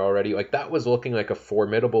Westerman there already. Like that was looking like a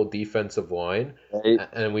formidable defensive line, Right?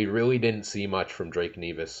 and we really didn't see much from Drake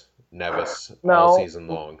Nevis all Now, season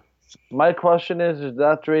long. my question is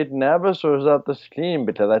that Drake Nevis or is that the scheme?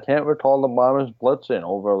 Because I can't recall the Bombers blitzing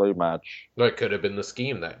overly much. That could have been the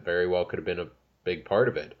scheme. That very well could have been a big part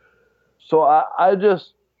of it. So I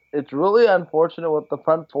just, it's really unfortunate with the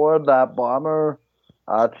front four of that Bomber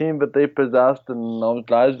team that they possessed and those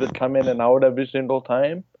guys that come in and out every single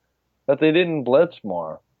time that they didn't blitz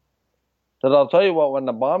more. Because I'll tell you what, when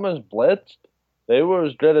the Bombers blitzed, they were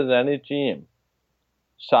as good as any team,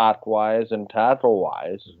 sack wise and tackle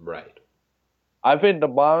wise. Right. I think the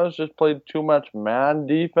Bombers just played too much man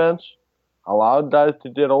defense, allowed guys to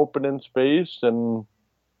get open in space, and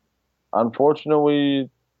unfortunately,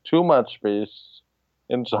 too much space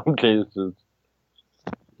in some cases.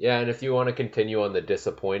 Yeah, and if you want to continue on the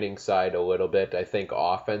disappointing side a little bit, I think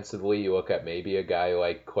offensively, you look at maybe a guy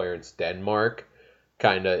like Clarence Denmark.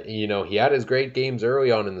 Kind of, he had his great games early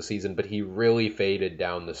on in the season, but he really faded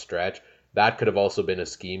down the stretch. That could have also been a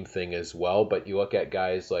scheme thing as well, but you look at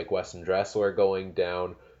guys like Weston Dressler going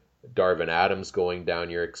down, Darvin Adams going down,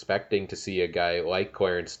 you're expecting to see a guy like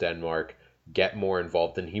Clarence Denmark get more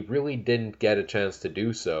involved, and he really didn't get a chance to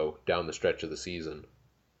do so down the stretch of the season.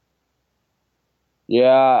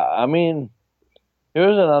 Yeah, I mean,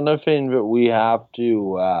 here's another thing that we have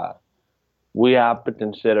to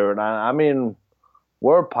consider, and I mean,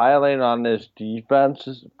 we're piling on this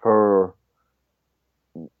defense for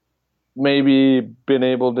maybe being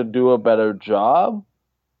able to do a better job,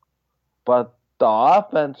 but the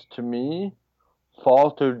offense to me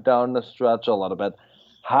faltered down the stretch a little bit.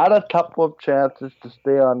 Had a couple of chances to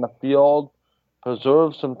stay on the field,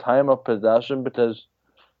 preserve some time of possession because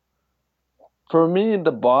for me,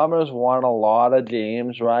 the Bombers won a lot of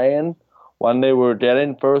games, Ryan, when they were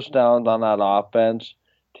getting first downs on that offense,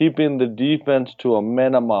 keeping the defense to a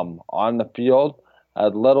minimum on the field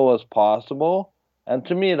as little as possible. And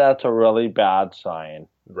to me, that's a really bad sign.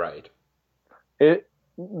 Right. It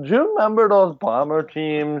Do you remember those Bomber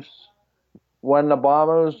teams when the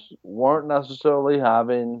Bombers weren't necessarily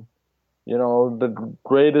having, the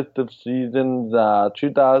greatest of seasons,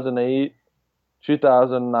 2008,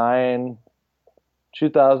 2009,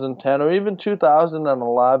 2010, or even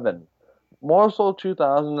 2011? More so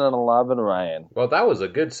 2011, Ryan. Well, that was a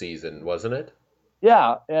good season, wasn't it?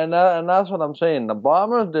 Yeah, and that's what I'm saying. The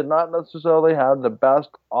Bombers did not necessarily have the best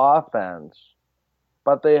offense,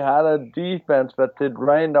 but they had a defense that did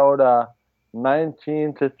grind out a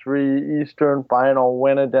 19-3 Eastern Final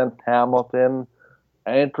win against Hamilton,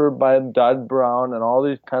 anchored by Doug Brown and all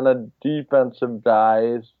these kind of defensive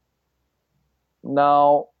guys.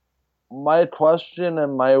 Now, my question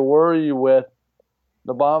and my worry with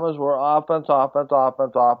the Bombers were offense, offense,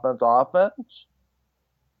 offense, offense, offense,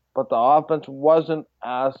 but the offense wasn't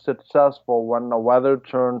as successful when the weather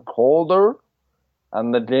turned colder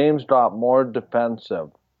and the games got more defensive.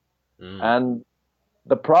 Mm. And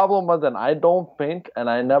the problem was that I don't think, and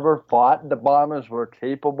I never thought the Bombers were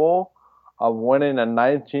capable of winning a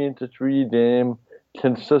 19-3 game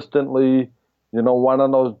consistently. One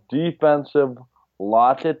of those defensive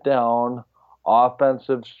lock it down,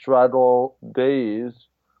 offensive struggle days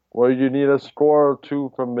where you need a score or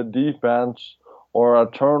two from the defense or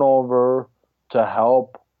a turnover to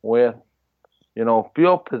help with,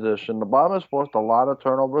 field position. The Bombers forced a lot of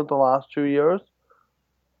turnovers the last 2 years,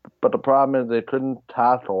 but the problem is they couldn't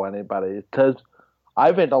tackle anybody. Because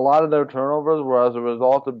I think a lot of their turnovers were as a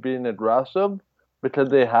result of being aggressive because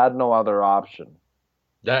they had no other option.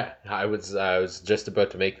 Yeah, I was just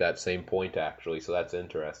about to make that same point actually, so that's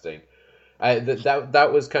interesting. That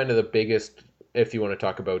was kind of the biggest, if you want to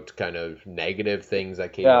talk about kind of negative things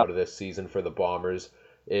that came Yeah, out of this season for the Bombers,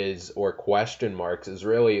 is or question marks, is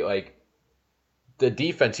really like the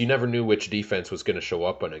defense. You never knew which defense was going to show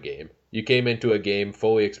up in a game. You came into a game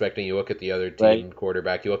fully expecting. You look at the other right. team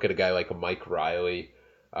quarterback. You look at a guy like a Mike Riley,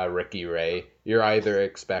 Ricky Ray. You're either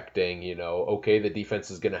expecting, okay, the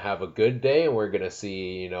defense is going to have a good day, and we're going to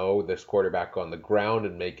see, this quarterback on the ground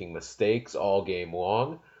and making mistakes all game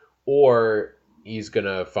long, or he's going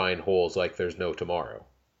to find holes like there's no tomorrow.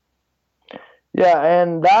 Yeah,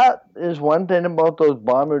 and that is one thing about those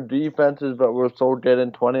Bomber defenses that were so good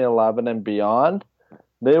in 2011 and beyond.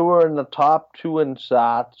 They were in the top two in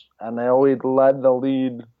sacks, and they always led the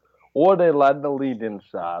lead, or they led the lead in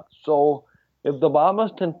sacks. So if the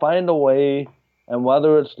Bombers can find a way, and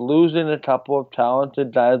whether it's losing a couple of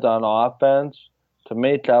talented guys on offense to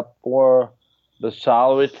make up for the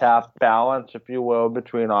salary cap balance, if you will,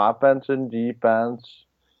 between offense and defense,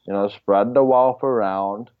 spread the wealth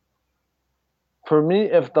around. For me,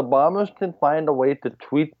 if the Bombers can find a way to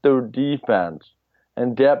tweak their defense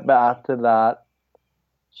and get back to that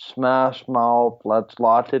smash mouth, let's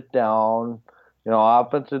lock it down.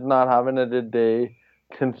 Offense is not having a good day.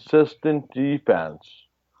 Consistent defense,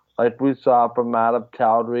 like we saw from out of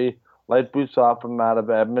Calgary, like we saw from out of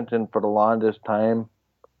Edmonton for the longest time.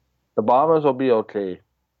 The Bombers will be okay.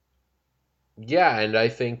 Yeah, and I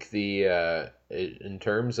think in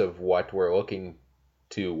terms of what we're looking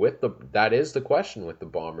to with that is the question with the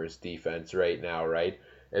Bombers defense right now, right?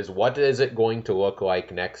 Is what is it going to look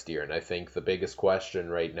like next year? And I think the biggest question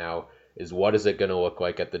right now is what is it going to look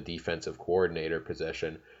like at the defensive coordinator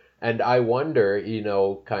position? And I wonder,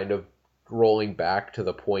 kind of rolling back to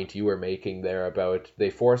the point you were making there about they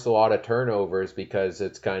force a lot of turnovers because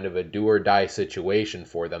it's kind of a do or die situation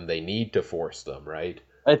for them. They need to force them, right?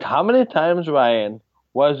 Like, how many times, Ryan,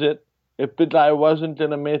 was it if the guy wasn't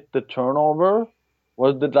going to make the turnover,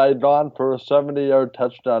 was the guy gone for a 70-yard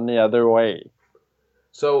touchdown the other way?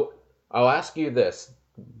 So I'll ask you this: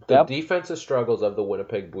 the Yep. defensive struggles of the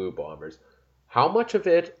Winnipeg Blue Bombers. How much of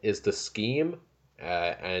it is the scheme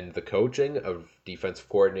and the coaching of defensive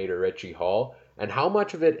coordinator Richie Hall, and how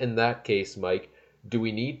much of it, in that case, Mike, do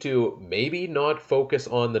we need to maybe not focus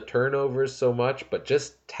on the turnovers so much, but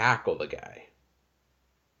just tackle the guy?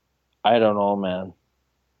 I don't know, man.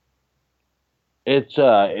 It's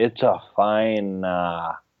a fine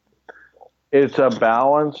it's a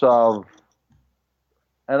balance of,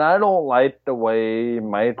 and I don't like the way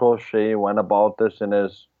Michael Shea went about this in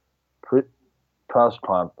his pre- press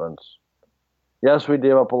conference. Yes, we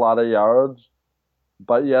gave up a lot of yards,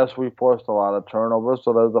 but yes, we forced a lot of turnovers,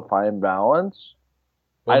 so there's a fine balance.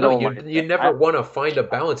 Well, I no, don't you like you it. never want to find a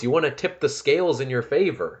balance. You want to tip the scales in your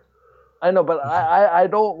favor. I know, but I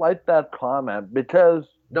don't like that comment because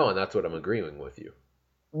No, and that's what I'm agreeing with you.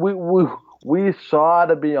 we we we saw,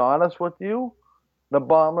 to be honest with you, the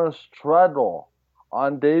Bombers struggle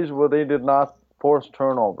on days where they did not force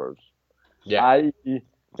turnovers, Yeah, i.e.,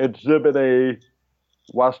 Exhibit A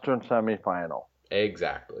Western semifinal.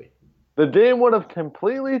 exactly. The game would have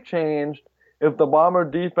completely changed if the Bomber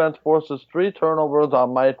defense forces 3 turnovers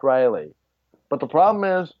on Mike Riley. But the problem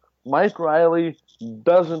is, Mike Riley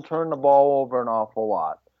doesn't turn the ball over an awful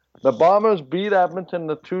lot. The Bombers beat Edmonton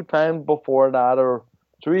the 2 times before that, or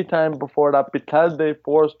 3 times before that, because they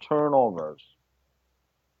forced turnovers.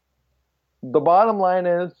 The bottom line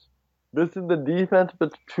is, this is the defense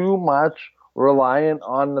that's too much reliant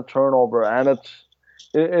on the turnover, and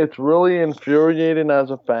it's really infuriating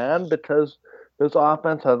as a fan because this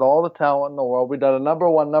offense has all the talent in the world. We got a number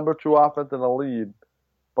one, number two offense in the lead,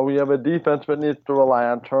 but we have a defense that needs to rely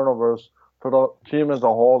on turnovers for the team as a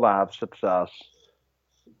whole to have success.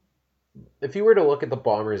 If you were to look at the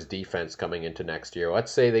Bombers' defense coming into next year,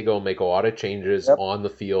 let's say they go make a lot of changes Yep. on the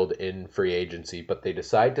field in free agency, but they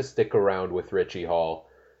decide to stick around with Richie Hall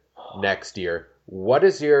next year. What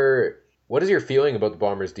is your feeling about the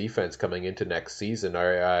Bombers' defense coming into next season?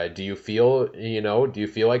 Do you feel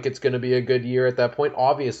like it's going to be a good year at that point?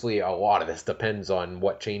 Obviously, a lot of this depends on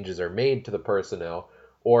what changes are made to the personnel,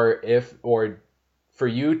 or for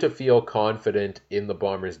you to feel confident in the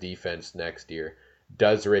Bombers' defense next year.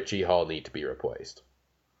 Does Richie Hall need to be replaced?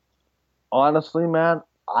 Honestly, man,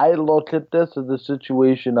 I look at this as a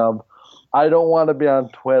situation of I don't want to be on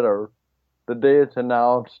Twitter the day it's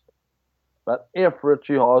announced that if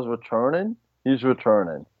Richie Hall is returning, he's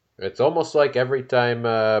returning. It's almost like every time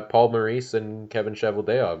Paul Maurice and Kevin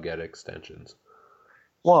Cheveldayoff get extensions.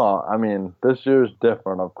 Well, I mean, this year's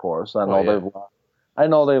different, of course. Yeah. I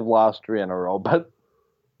know they've lost 3 in a row, but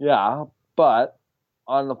yeah. But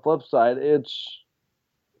on the flip side, it's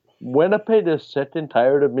Winnipeg is sick and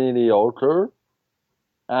tired of mediocre,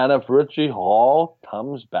 and if Richie Hall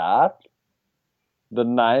comes back, the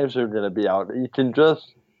knives are going to be out. You can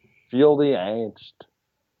just feel the angst.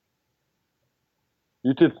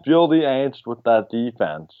 You could feel the angst with that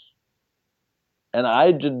defense. And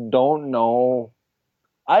I just don't know.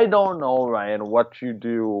 I don't know, Ryan, what you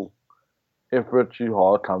do if Richie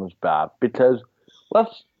Hall comes back. Because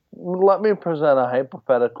let me present a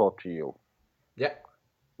hypothetical to you. Yeah.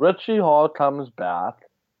 Richie Hall comes back.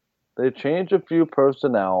 They change a few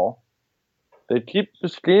personnel. They keep the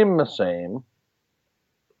scheme the same.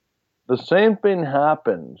 The same thing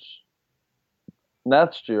happens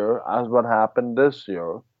next year as what happened this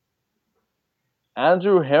year.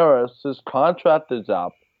 Andrew Harris, his contract is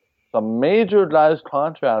up. Some major guys'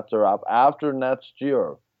 contracts are up after next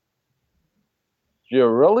year. Do you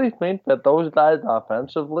really think that those guys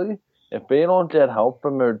offensively, if they don't get help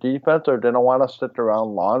from their defense, or they don't want to stick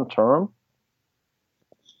around long term?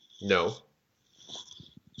 No.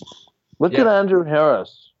 Look at Andrew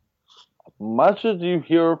Harris. Much as you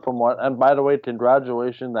hear from what, and by the way,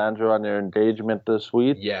 congratulations, Andrew, on your engagement this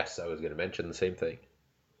week. Yes, I was going to mention the same thing.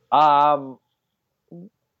 To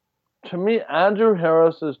me, Andrew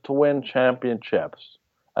Harris is to win championships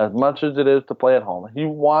as much as it is to play at home. He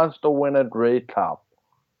wants to win a Grey Cup.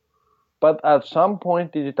 But at some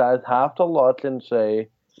point, these guys have to look and say,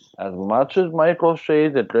 as much as Michael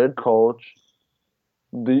Shea's a good coach,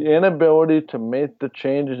 the inability to make the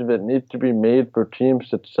changes that need to be made for team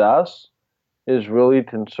success is really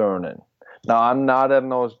concerning. Now, I'm not in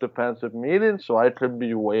those defensive meetings, so I could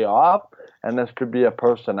be way off, and this could be a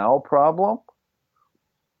personnel problem,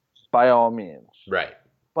 by all means. Right.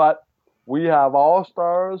 But we have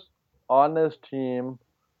all-stars on this team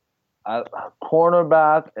at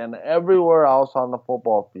cornerback and everywhere else on the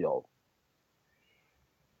football field.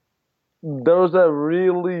 There's a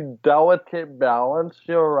really delicate balance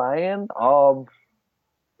here, Ryan, of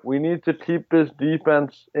we need to keep this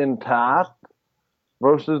defense intact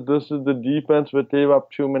versus this is the defense that gave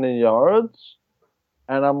up too many yards.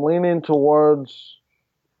 And I'm leaning towards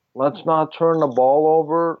let's not turn the ball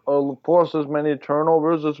over or force as many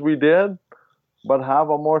turnovers as we did, but have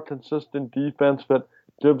a more consistent defense that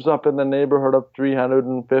gives up in the neighborhood of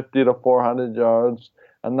 350 to 400 yards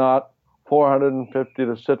and not 450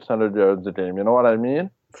 to 600 yards a game. You know what I mean?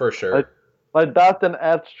 For sure. Like that's an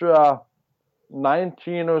extra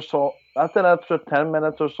 19 or so. That's an extra 10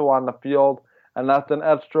 minutes or so on the field, and that's an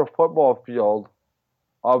extra football field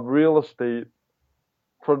of real estate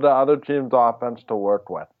for the other team's offense to work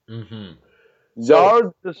with. Mm-hmm.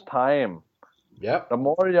 Yards is time. Yep. The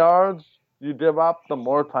more yards you give up, the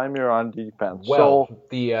more time you're on defense. Well,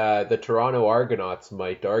 the Toronto Argonauts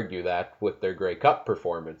might argue that with their Grey Cup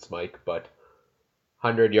performance, Mike, but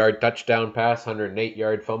 100-yard touchdown pass,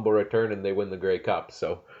 108-yard fumble return, and they win the Grey Cup.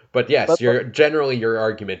 So, but yes, your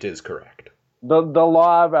argument is correct. The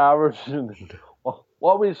law of averages,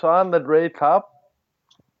 what we saw in the Grey Cup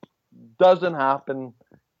doesn't happen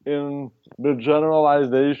in the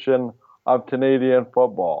generalization of Canadian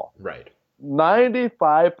football. Right.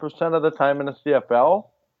 95% of the time in the CFL,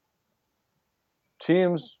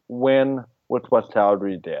 teams win with what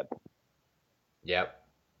Calgary did. Yep.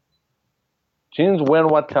 Teams win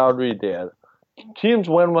what Calgary did. Teams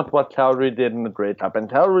win with what Calgary did in the Grey Cup, and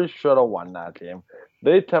Calgary should have won that game.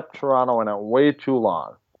 They kept Toronto in it way too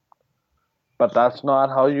long. But that's not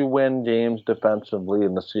how you win games defensively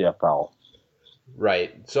in the CFL.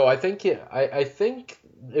 Right. So I think I think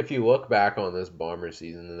if you look back on this Bomber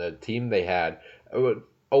season and the team they had,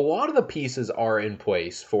 a lot of the pieces are in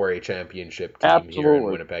place for a championship team here in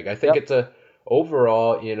Absolutely. Winnipeg. I think Yep. it's a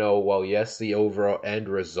overall, well, yes, the overall end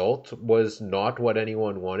result was not what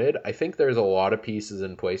anyone wanted. I think there's a lot of pieces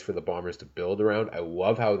in place for the Bombers to build around. I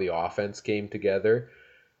love how the offense came together.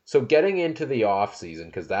 So getting into the off season,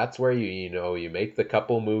 because that's where you make the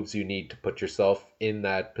couple moves you need to put yourself in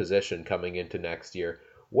that position coming into next year.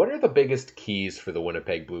 What are the biggest keys for the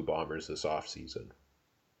Winnipeg Blue Bombers this off season?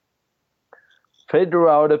 Figure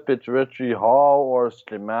out if it's Richie Hall or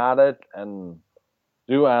schematic and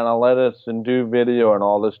do analytics and do video and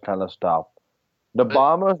all this kind of stuff. The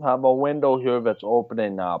Bombers have a window here that's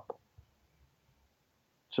opening up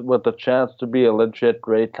with a chance to be a legit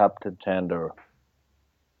Grey Cup contender.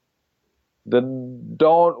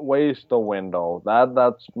 Don't waste the window.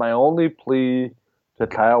 That's my only plea to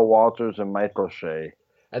Kyle Walters and Michael Shea.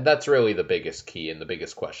 And that's really the biggest key and the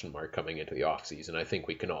biggest question mark coming into the offseason. I think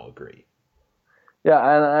we can all agree. Yeah,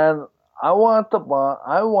 and I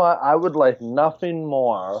would like nothing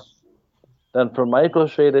more than for Michael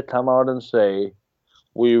Shea to come out and say,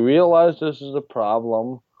 we realize this is a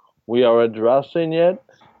problem. We are addressing it.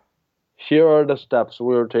 Here are the steps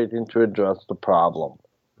we are taking to address the problem.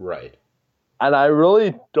 Right. And I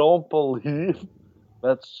really don't believe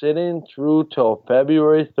that sitting through till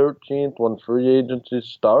February 13th when free agency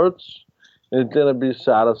starts is going to be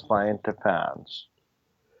satisfying to fans.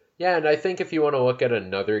 Yeah, and I think if you want to look at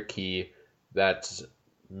another key that's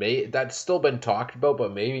still been talked about,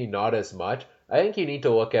 but maybe not as much, I think you need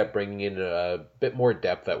to look at bringing in a bit more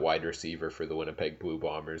depth at wide receiver for the Winnipeg Blue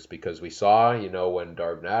Bombers, because we saw, when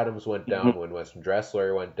Darvin Adams went down, when Weston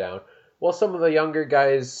Dressler went down. Well, some of the younger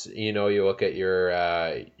guys, you look at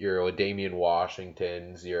your Damian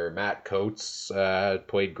Washingtons, your Matt Coates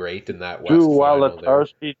played great in that West final there.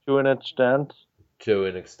 To an extent. To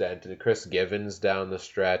an extent. And Chris Givens down the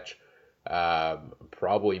stretch.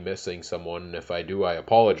 Probably missing someone. If I do, I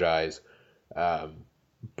apologize.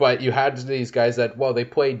 But you had these guys that, they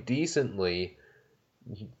played decently.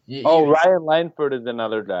 Ryan Langford is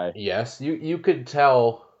another guy. Yes, you could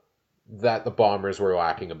tell that the Bombers were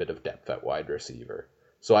lacking a bit of depth at wide receiver.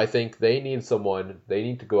 So I think they need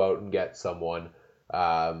to go out and get someone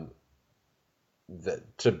to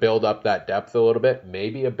build up that depth a little bit.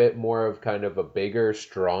 Maybe a bit more of kind of a bigger,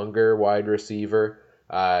 stronger wide receiver.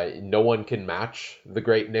 No one can match the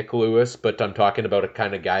great Nick Lewis, but I'm talking about a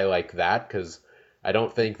kind of guy like that, because I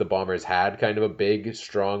don't think the Bombers had kind of a big,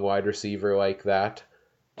 strong wide receiver like that.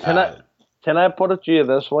 Can I put it to you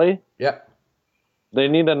this way? Yep. They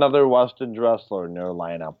need another Weston Dressler in their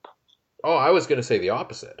lineup. Oh, I was going to say the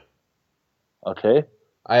opposite. Okay.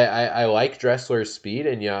 I like Dressler's speed,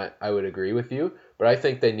 and yeah, I would agree with you, but I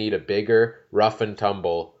think they need a bigger, rough and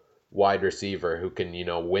tumble wide receiver who can,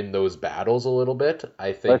 win those battles a little bit.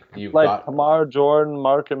 I think you've got Kamar Jordan,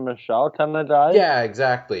 Mark and Michelle kind of guy. Yeah,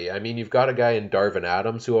 exactly. I mean, you've got a guy in Darvin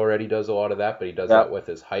Adams who already does a lot of that, but he does that with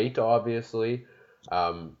his height, obviously.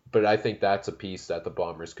 But I think that's a piece that the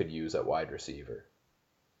Bombers could use at wide receiver.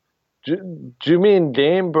 Do you mean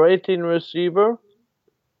game-breaking receiver?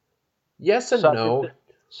 Yes and no.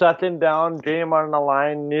 Second down, game on the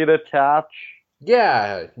line, need a catch.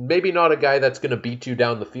 Yeah, maybe not a guy that's going to beat you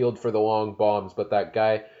down the field for the long bombs, but that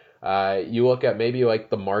guy, you look at maybe like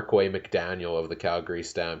the Markway McDaniel of the Calgary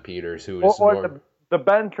Stampeders, who is the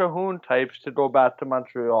Ben Cahoon types to go back to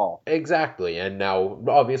Montreal. Exactly, and now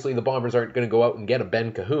obviously the Bombers aren't going to go out and get a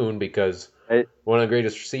Ben Cahoon because one of the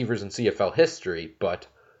greatest receivers in CFL history, but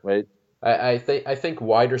I think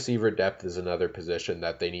wide receiver depth is another position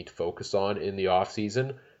that they need to focus on in the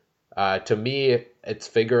offseason. To me, it's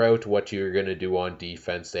figure out what you're going to do on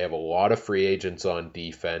defense. They have a lot of free agents on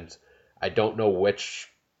defense. I don't know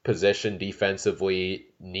which position defensively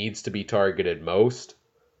needs to be targeted most.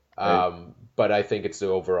 But I think it's the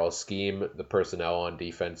overall scheme, the personnel on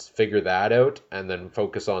defense. Figure that out, and then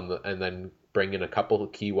focus on and then bring in a couple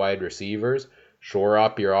of key wide receivers. Shore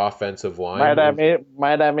up your offensive line.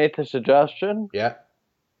 Might I make a suggestion? Yeah.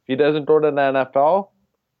 If he doesn't go to the NFL,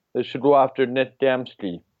 they should go after Nick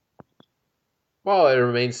Dembski. Well, it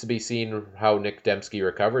remains to be seen how Nick Dembski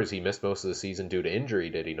recovers. He missed most of the season due to injury,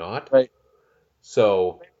 did he not? Right.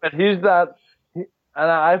 So, but he's that. And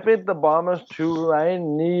I think the Bombers too,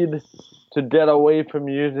 Ryan, need to get away from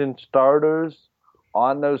using starters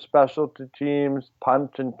on those specialty teams,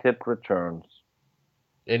 punch and kick returns.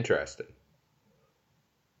 Interesting.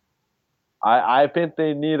 I think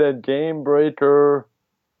they need a game breaker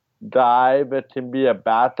guy that can be a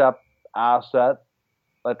backup asset,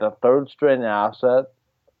 like a third string asset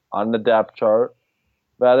on the depth chart.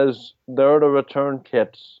 That is there to return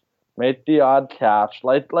kits, make the odd catch,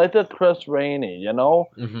 like a Chris Rainey.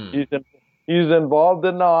 Hmm. He's in, he's involved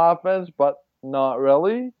in the offense, but not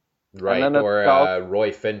really. And Right, then it's or out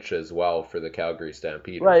Roy Finch as well for the Calgary right.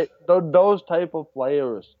 Stampeders. Those type of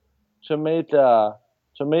players to make a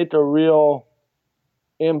to make a real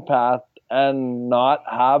impact and not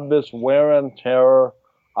have this wear and tear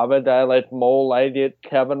of a guy like Mo Leggett.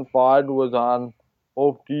 Kevin Fogg was on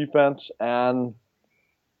both defense and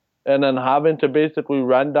then having to basically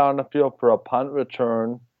run down the field for a punt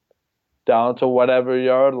return down to whatever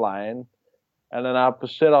yard line, and then have to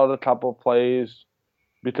sit out a couple plays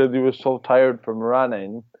because he was so tired from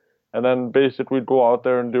running, and then basically go out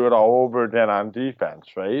there and do it all over again on defense,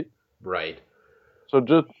 right? Right. So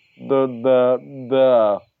just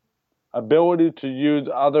the ability to use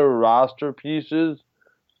other roster pieces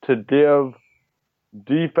to give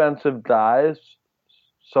defensive guys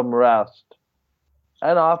some rest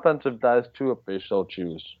and offensive guys too if they so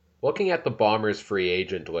choose. Looking at the Bombers free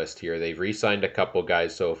agent list here, they've re-signed a couple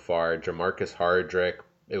guys so far. Jamarcus Hardrick,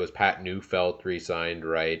 it was Pat Neufeld re-signed,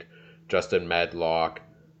 right? Justin Medlock,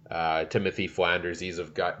 Timothy Flanders. These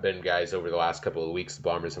have been guys over the last couple of weeks the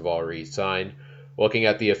Bombers have all re-signed. Looking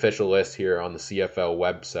at the official list here on the CFL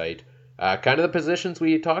website, kind of the positions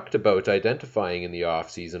we talked about identifying in the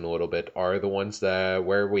offseason a little bit are the ones that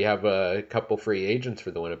where we have a couple free agents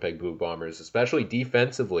for the Winnipeg Blue Bombers, especially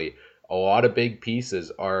defensively. A lot of big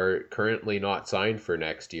pieces are currently not signed for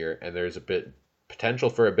next year, and there's a bit potential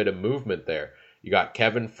for a bit of movement there. You got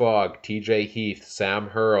Kevin Fogg, TJ Heath, Sam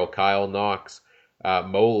Hurl, Kyle Knox,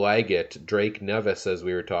 Mo Leggett, Drake Nevis, as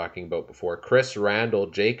we were talking about before, Chris Randall,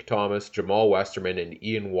 Jake Thomas, Jamal Westerman, and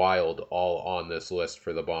Ian Wild all on this list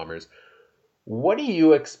for the Bombers. What do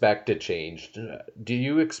you expect to change? Do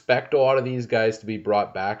you expect a lot of these guys to be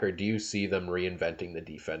brought back, or do you see them reinventing the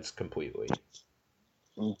defense completely?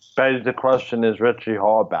 The question is Richie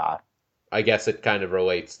Hall back? I guess it kind of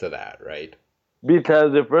relates to that, right?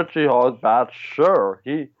 Because if Richie Hall is back, sure,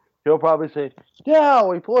 he'll probably say, "Yeah,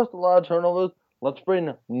 we forced a lot of turnovers. Let's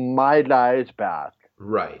bring my guys back."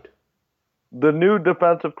 Right. The new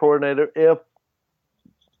defensive coordinator, if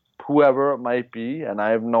whoever it might be, and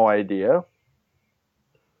I have no idea,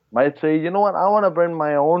 might say, "You know what? I want to bring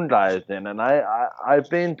my own guys in," and I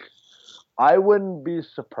think I wouldn't be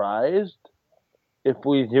surprised if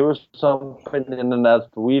we hear something in the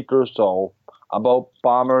next week or so about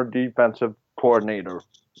Bomber defensive coordinator.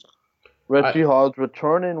 Richie I, Hall's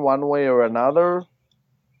returning one way or another,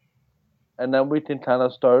 and then we can kind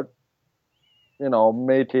of start,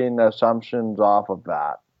 making assumptions off of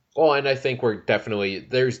that. well, and I think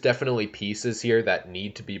there's definitely pieces here that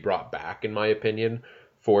need to be brought back, in my opinion,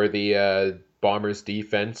 for the Bombers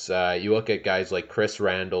defense. You look at guys like Chris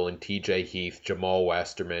Randall and TJ Heath, Jamal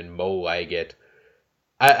Westerman, Mo Leggett.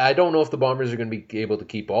 I don't know if the Bombers are going to be able to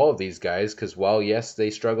keep all of these guys because, while yes,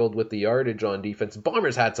 they struggled with the yardage on defense,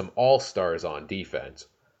 Bombers had some all-stars on defense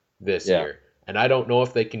this Yeah. year. And I don't know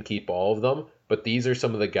if they can keep all of them, but these are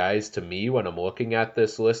some of the guys to me when I'm looking at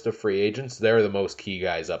this list of free agents. They're the most key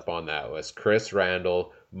guys up on that list. Chris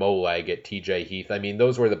Randall, Mo Leggett, TJ Heath. I mean,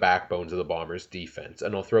 those were the backbones of the Bombers defense.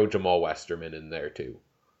 And I'll throw Jamal Westerman in there too.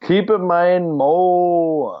 Keep in mind,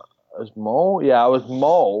 Mo. Is Mo? Yeah, it was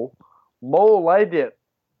Mo. Mo Leggett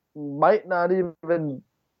might not even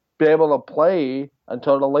be able to play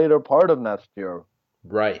until the later part of next year,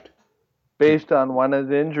 Right. based on when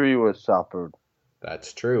his injury was suffered.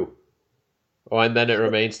 That's true. Oh, and then it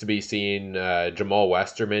remains to be seen. Jamal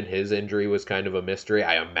Westerman, his injury was kind of a mystery.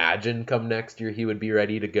 I imagine come next year he would be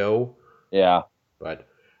ready to go. Yeah. But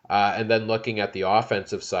and then looking at the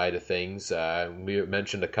offensive side of things, we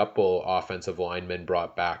mentioned a couple offensive linemen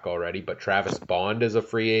brought back already, but Travis Bond is a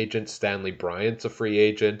free agent. Stanley Bryant's a free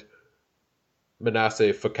agent.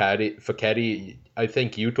 Manasseh Faketi, I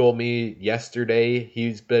think you told me yesterday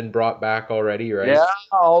he's been brought back already, right? Yeah,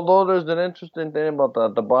 although there's an interesting thing about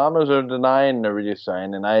that. The Bombers are denying the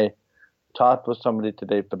re-sign, and I talked with somebody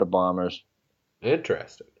today for the Bombers.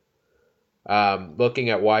 Interesting. Looking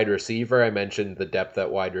at wide receiver, I mentioned the depth at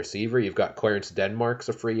wide receiver. You've got Clarence Denmark's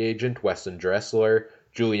a free agent, Weston Dressler,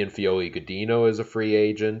 Julian Fioli Godino is a free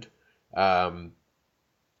agent. Um,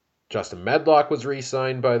 Justin Medlock was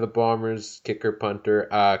re-signed by the Bombers, kicker punter.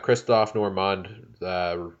 Christophe Normand,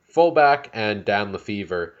 fullback, and Dan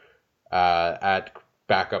Lefevre at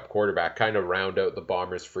backup quarterback kind of round out the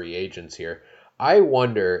Bombers' free agents here. I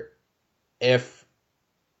wonder if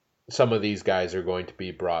some of these guys are going to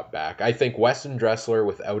be brought back. I think Weston Dressler,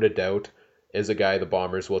 without a doubt, is a guy the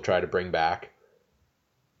Bombers will try to bring back.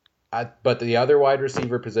 But the other wide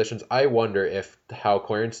receiver positions, I wonder if how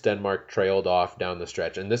Clarence Denmark trailed off down the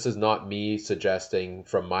stretch. And this is not me suggesting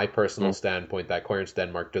from my personal standpoint that Clarence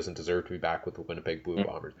Denmark doesn't deserve to be back with the Winnipeg Blue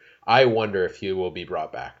Bombers. I wonder if he will be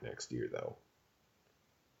brought back next year, though.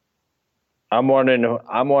 I'm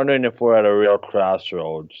wondering if we're at a real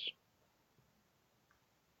crossroads.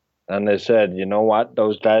 And they said, you know what,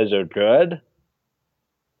 those guys are good,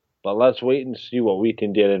 but let's wait and see what we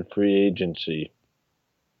can get in free agency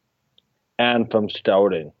and from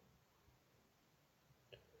scouting.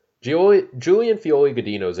 Julian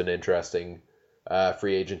Fioli-Godino is an interesting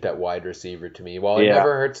free agent at wide receiver to me. While it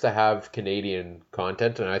never hurts to have Canadian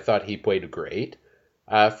content, and I thought he played great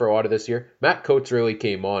for a lot of this year, Matt Coates really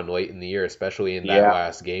came on late in the year, especially in that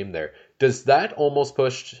last game there. Does that almost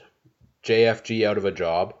push JFG out of a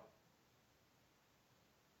job?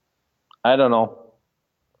 I don't know.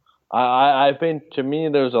 I think, to me,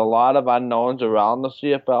 there's a lot of unknowns around the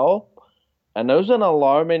CFL, and there's an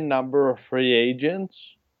alarming number of free agents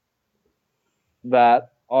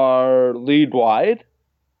that are league wide.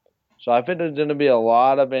 So I think there's going to be a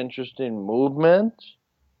lot of interesting movement.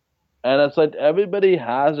 And it's like everybody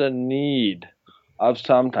has a need of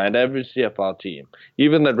some kind, every CFL team.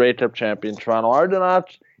 Even the Grey Cup champion Toronto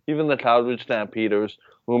Argonauts, even the Calgary Stampeders,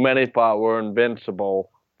 who many thought were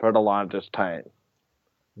invincible for the longest time.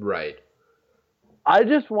 Right. I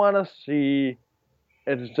just want to see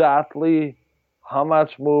exactly how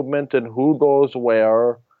much movement and who goes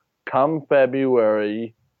where come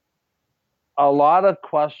February. A lot of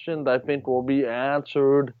questions I think will be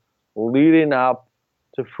answered leading up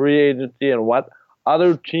to free agency and what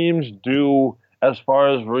other teams do as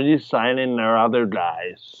far as re-signing their other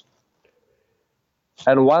guys.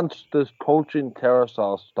 And once this coaching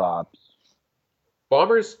carousel stops.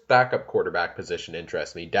 Bombers' backup quarterback position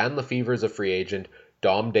interests me. Dan Lefevre is a free agent.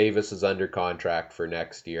 Dom Davis is under contract for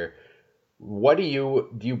next year. What do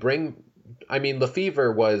you bring? I mean,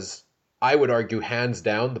 Lefevre was, I would argue, hands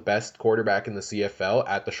down the best quarterback in the CFL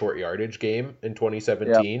at the short yardage game in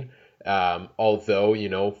 2017. Although,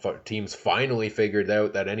 teams finally figured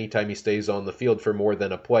out that anytime he stays on the field for more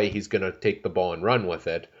than a play, he's going to take the ball and run with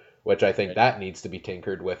it, which I think that needs to be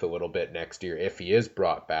tinkered with a little bit next year if he is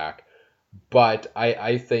brought back. But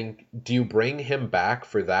I think, do you bring him back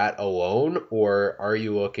for that alone, or are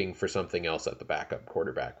you looking for something else at the backup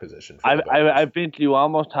quarterback position? I think you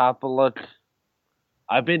almost have to look.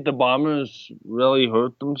 I think the Bombers really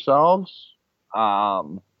hurt themselves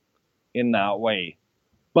in that way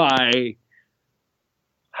by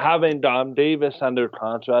having Dom Davis under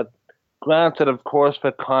contract. Granted, of course,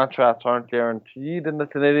 the contracts aren't guaranteed in the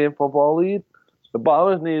Canadian Football League. The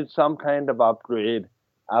Bombers need some kind of upgrade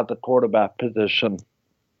at the quarterback position.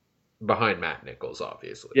 Behind Matt Nichols,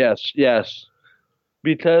 obviously. Yes.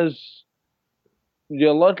 Because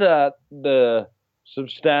you look at the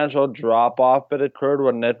substantial drop-off that occurred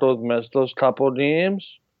when Nichols missed those couple games.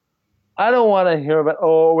 I don't want to hear about,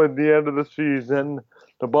 at the end of the season,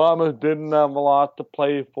 the Bombers didn't have a lot to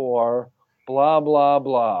play for, blah, blah,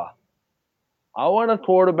 blah. I want a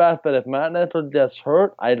quarterback that if Matt Nichols gets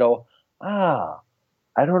hurt, I go, I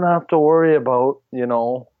don't have to worry about, I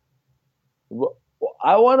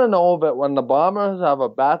want to know that when the Bombers have a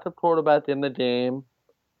backup quarterback in the game,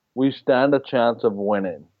 we stand a chance of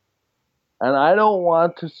winning. And I don't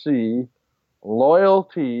want to see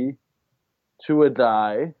loyalty to a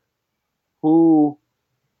guy who,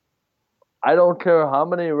 I don't care how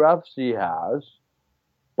many reps he has,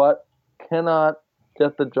 but cannot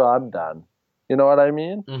get the job done. You know what I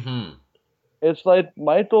mean? Mm-hmm. It's like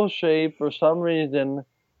Michael Shea, for some reason,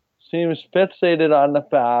 seems fixated on the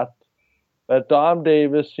fact that Dom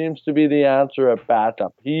Davis seems to be the answer at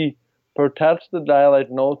backup. He protects the guy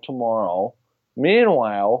like no tomorrow.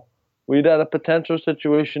 Meanwhile, we've had a potential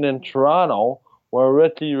situation in Toronto where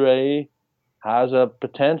Ricky Ray has a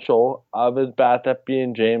potential of his backup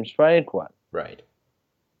being James Franklin. Right.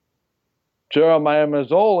 Jeremiah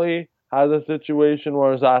Mazzoli has a situation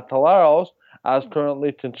where Zach Talaros, as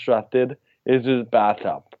currently constructed, is his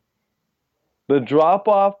backup. The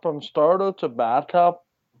drop-off from starter to backup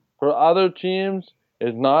for other teams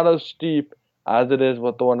is not as steep as it is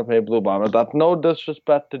with the Winnipeg Blue Bombers. That's no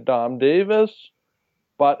disrespect to Dom Davis,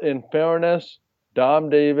 but in fairness, Dom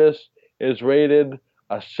Davis is rated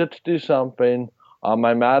a 60-something on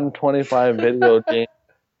my Madden 25 video game.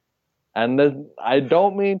 And I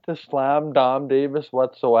don't mean to slam Dom Davis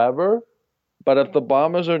whatsoever, but if the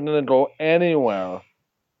Bombers are going to go anywhere,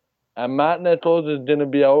 and Matt Nichols is going to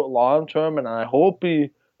be out long term, and I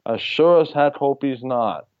sure as heck hope he's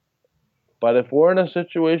not. But if we're in a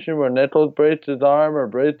situation where Nichols breaks his arm or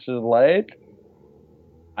breaks his leg,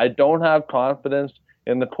 I don't have confidence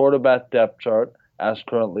in the quarterback depth chart as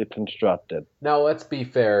currently constructed. Now, let's be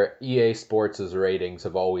fair. EA Sports' ratings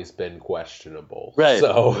have always been questionable. Right.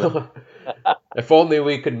 So, if only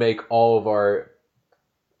we could make all of our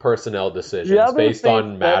personnel decisions based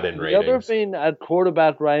on Madden ratings. The other thing at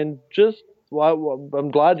quarterback, Ryan, I'm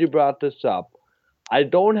glad you brought this up. I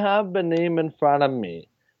don't have the name in front of me,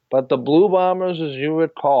 but the Blue Bombers, as you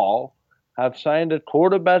recall, have signed a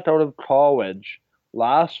quarterback out of college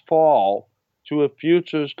last fall to a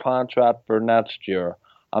futures contract for next year.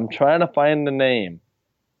 I'm trying to find the name,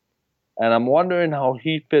 and I'm wondering how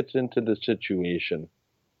he fits into the situation.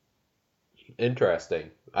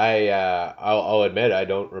 Interesting. I'll admit I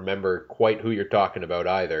don't remember quite who you're talking about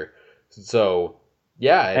either. So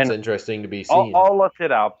yeah, it's interesting to be seen. I'll look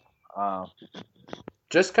it up.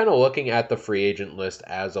 Just kind of looking at the free agent list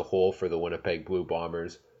as a whole for the Winnipeg Blue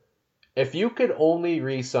Bombers. If you could only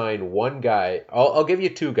re-sign one guy, I'll give you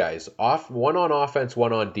two guys. One on offense,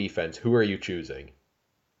 one on defense. Who are you choosing?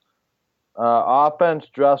 Offense,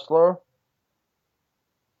 Dressler.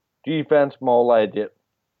 Defense, Mo Leggett.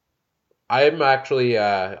 I'm actually,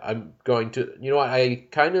 I'm going to, you know what, I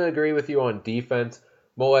kind of agree with you on defense.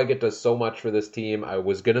 Mo Leggett does so much for this team. I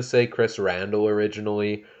was going to say Chris Randall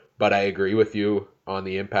originally, but I agree with you on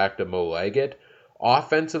the impact of Mo Leggett.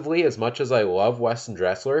 Offensively, as much as I love Weston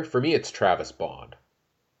Dressler, for me it's Travis Bond.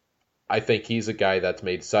 I think he's a guy that's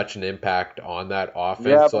made such an impact on that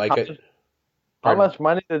offense. Yeah, how much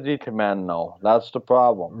money does he command now? That's the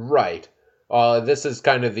problem. Right. This is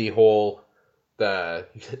kind of the whole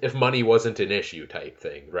if money wasn't an issue type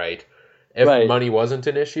thing, right? If money wasn't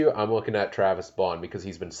an issue, I'm looking at Travis Bond because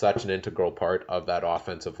he's been such an integral part of that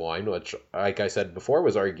offensive line, which, like I said before,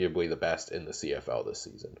 was arguably the best in the CFL this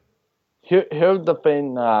season. Here's the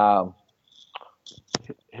thing.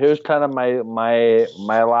 Here's kind of my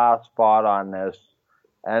last thought on this,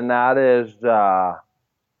 and that is,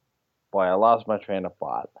 boy, I lost my train of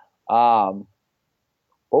thought.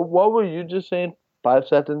 What were you just saying 5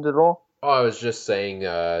 seconds ago? Oh, I was just saying,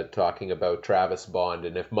 talking about Travis Bond,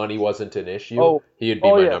 and if money wasn't an issue, he'd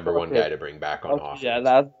be my number one guy to bring back on offense. Yeah,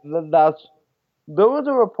 that's. There was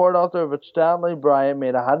a report out there that Stanley Bryant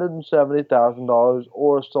made $170,000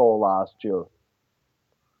 or so last year.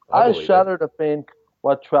 I shudder to think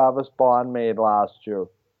what Travis Bond made last year.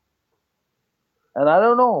 And I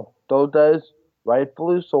don't know. Those guys,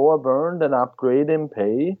 rightfully so, have earned an upgrade in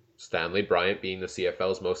pay. Stanley Bryant being the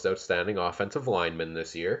CFL's most outstanding offensive lineman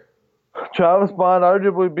this year. Travis Bond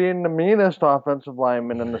arguably being the meanest offensive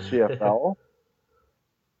lineman in the CFL.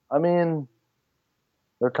 I mean,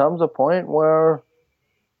 there comes a point where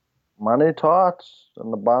money talks,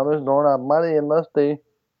 and the Bombers don't have money unless they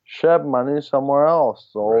shed money somewhere else.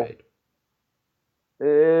 So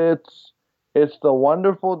it's the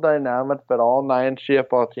wonderful dynamic that all 9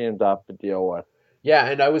 CFL teams have to deal with. Yeah,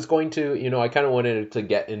 and I was going to, I kind of wanted to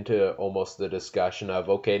get into almost the discussion of,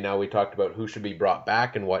 okay, now we talked about who should be brought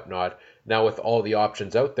back and whatnot. Now with all the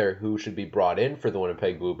options out there, who should be brought in for the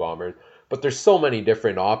Winnipeg Blue Bombers? But there's so many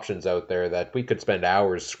different options out there that we could spend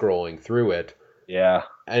hours scrolling through it. Yeah.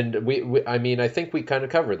 And I mean, I think we kind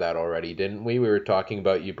of covered that already, didn't we? We were talking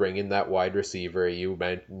about you bring in that wide receiver. You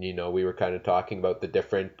meant, we were kind of talking about the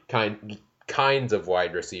different kinds of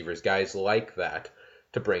wide receivers, guys like that,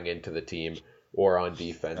 to bring into the team or on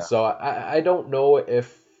defense. Yeah. So I don't know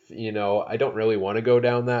if, I don't really want to go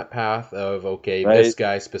down that path of, okay, this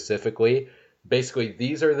guy specifically. Basically,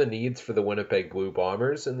 these are the needs for the Winnipeg Blue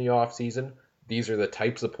Bombers in the offseason. These are the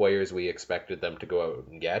types of players we expected them to go out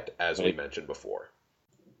and get, as we mentioned before.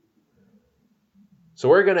 So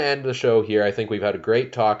we're going to end the show here. I think we've had a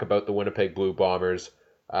great talk about the Winnipeg Blue Bombers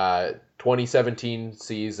 2017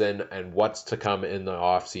 season and what's to come in the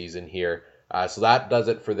offseason here. So that does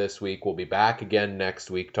it for this week. We'll be back again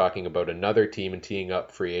next week talking about another team and teeing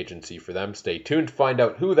up free agency for them. Stay tuned to find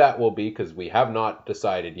out who that will be because we have not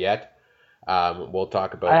decided yet. We'll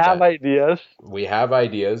talk about that. I have ideas. We have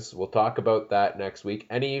ideas. We'll talk about that next week.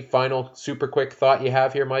 Any final super quick thought you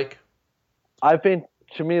have here, Mike? I think,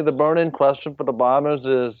 to me, the burning question for the Bombers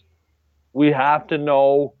is we have to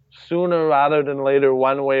know sooner rather than later,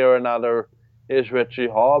 one way or another, is Richie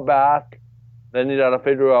Hall back? Then you got to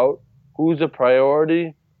figure out who's a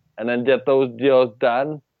priority and then get those deals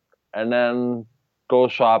done and then go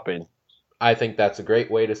shopping. I think that's a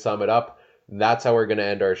great way to sum it up. That's how we're going to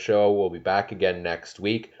end our show. We'll be back again next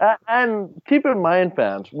week. And keep in mind,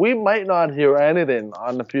 fans, we might not hear anything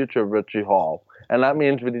on the future of Richie Hall. And that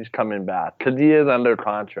means that he's coming back because he is under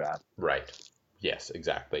contract. Right. Yes,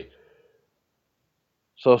 exactly.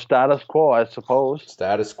 So status quo, I suppose.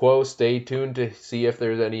 Status quo. Stay tuned to see if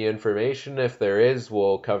there's any information. If there is,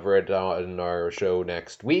 we'll cover it on our show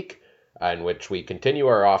next week, in which we continue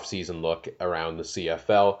our off-season look around the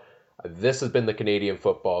CFL. This has been the Canadian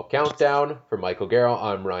Football Countdown. For Michael Garrell,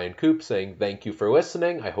 I'm Ryan Coop saying thank you for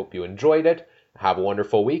listening. I hope you enjoyed it. Have a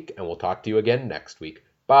wonderful week, and we'll talk to you again next week.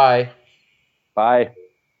 Bye. Bye.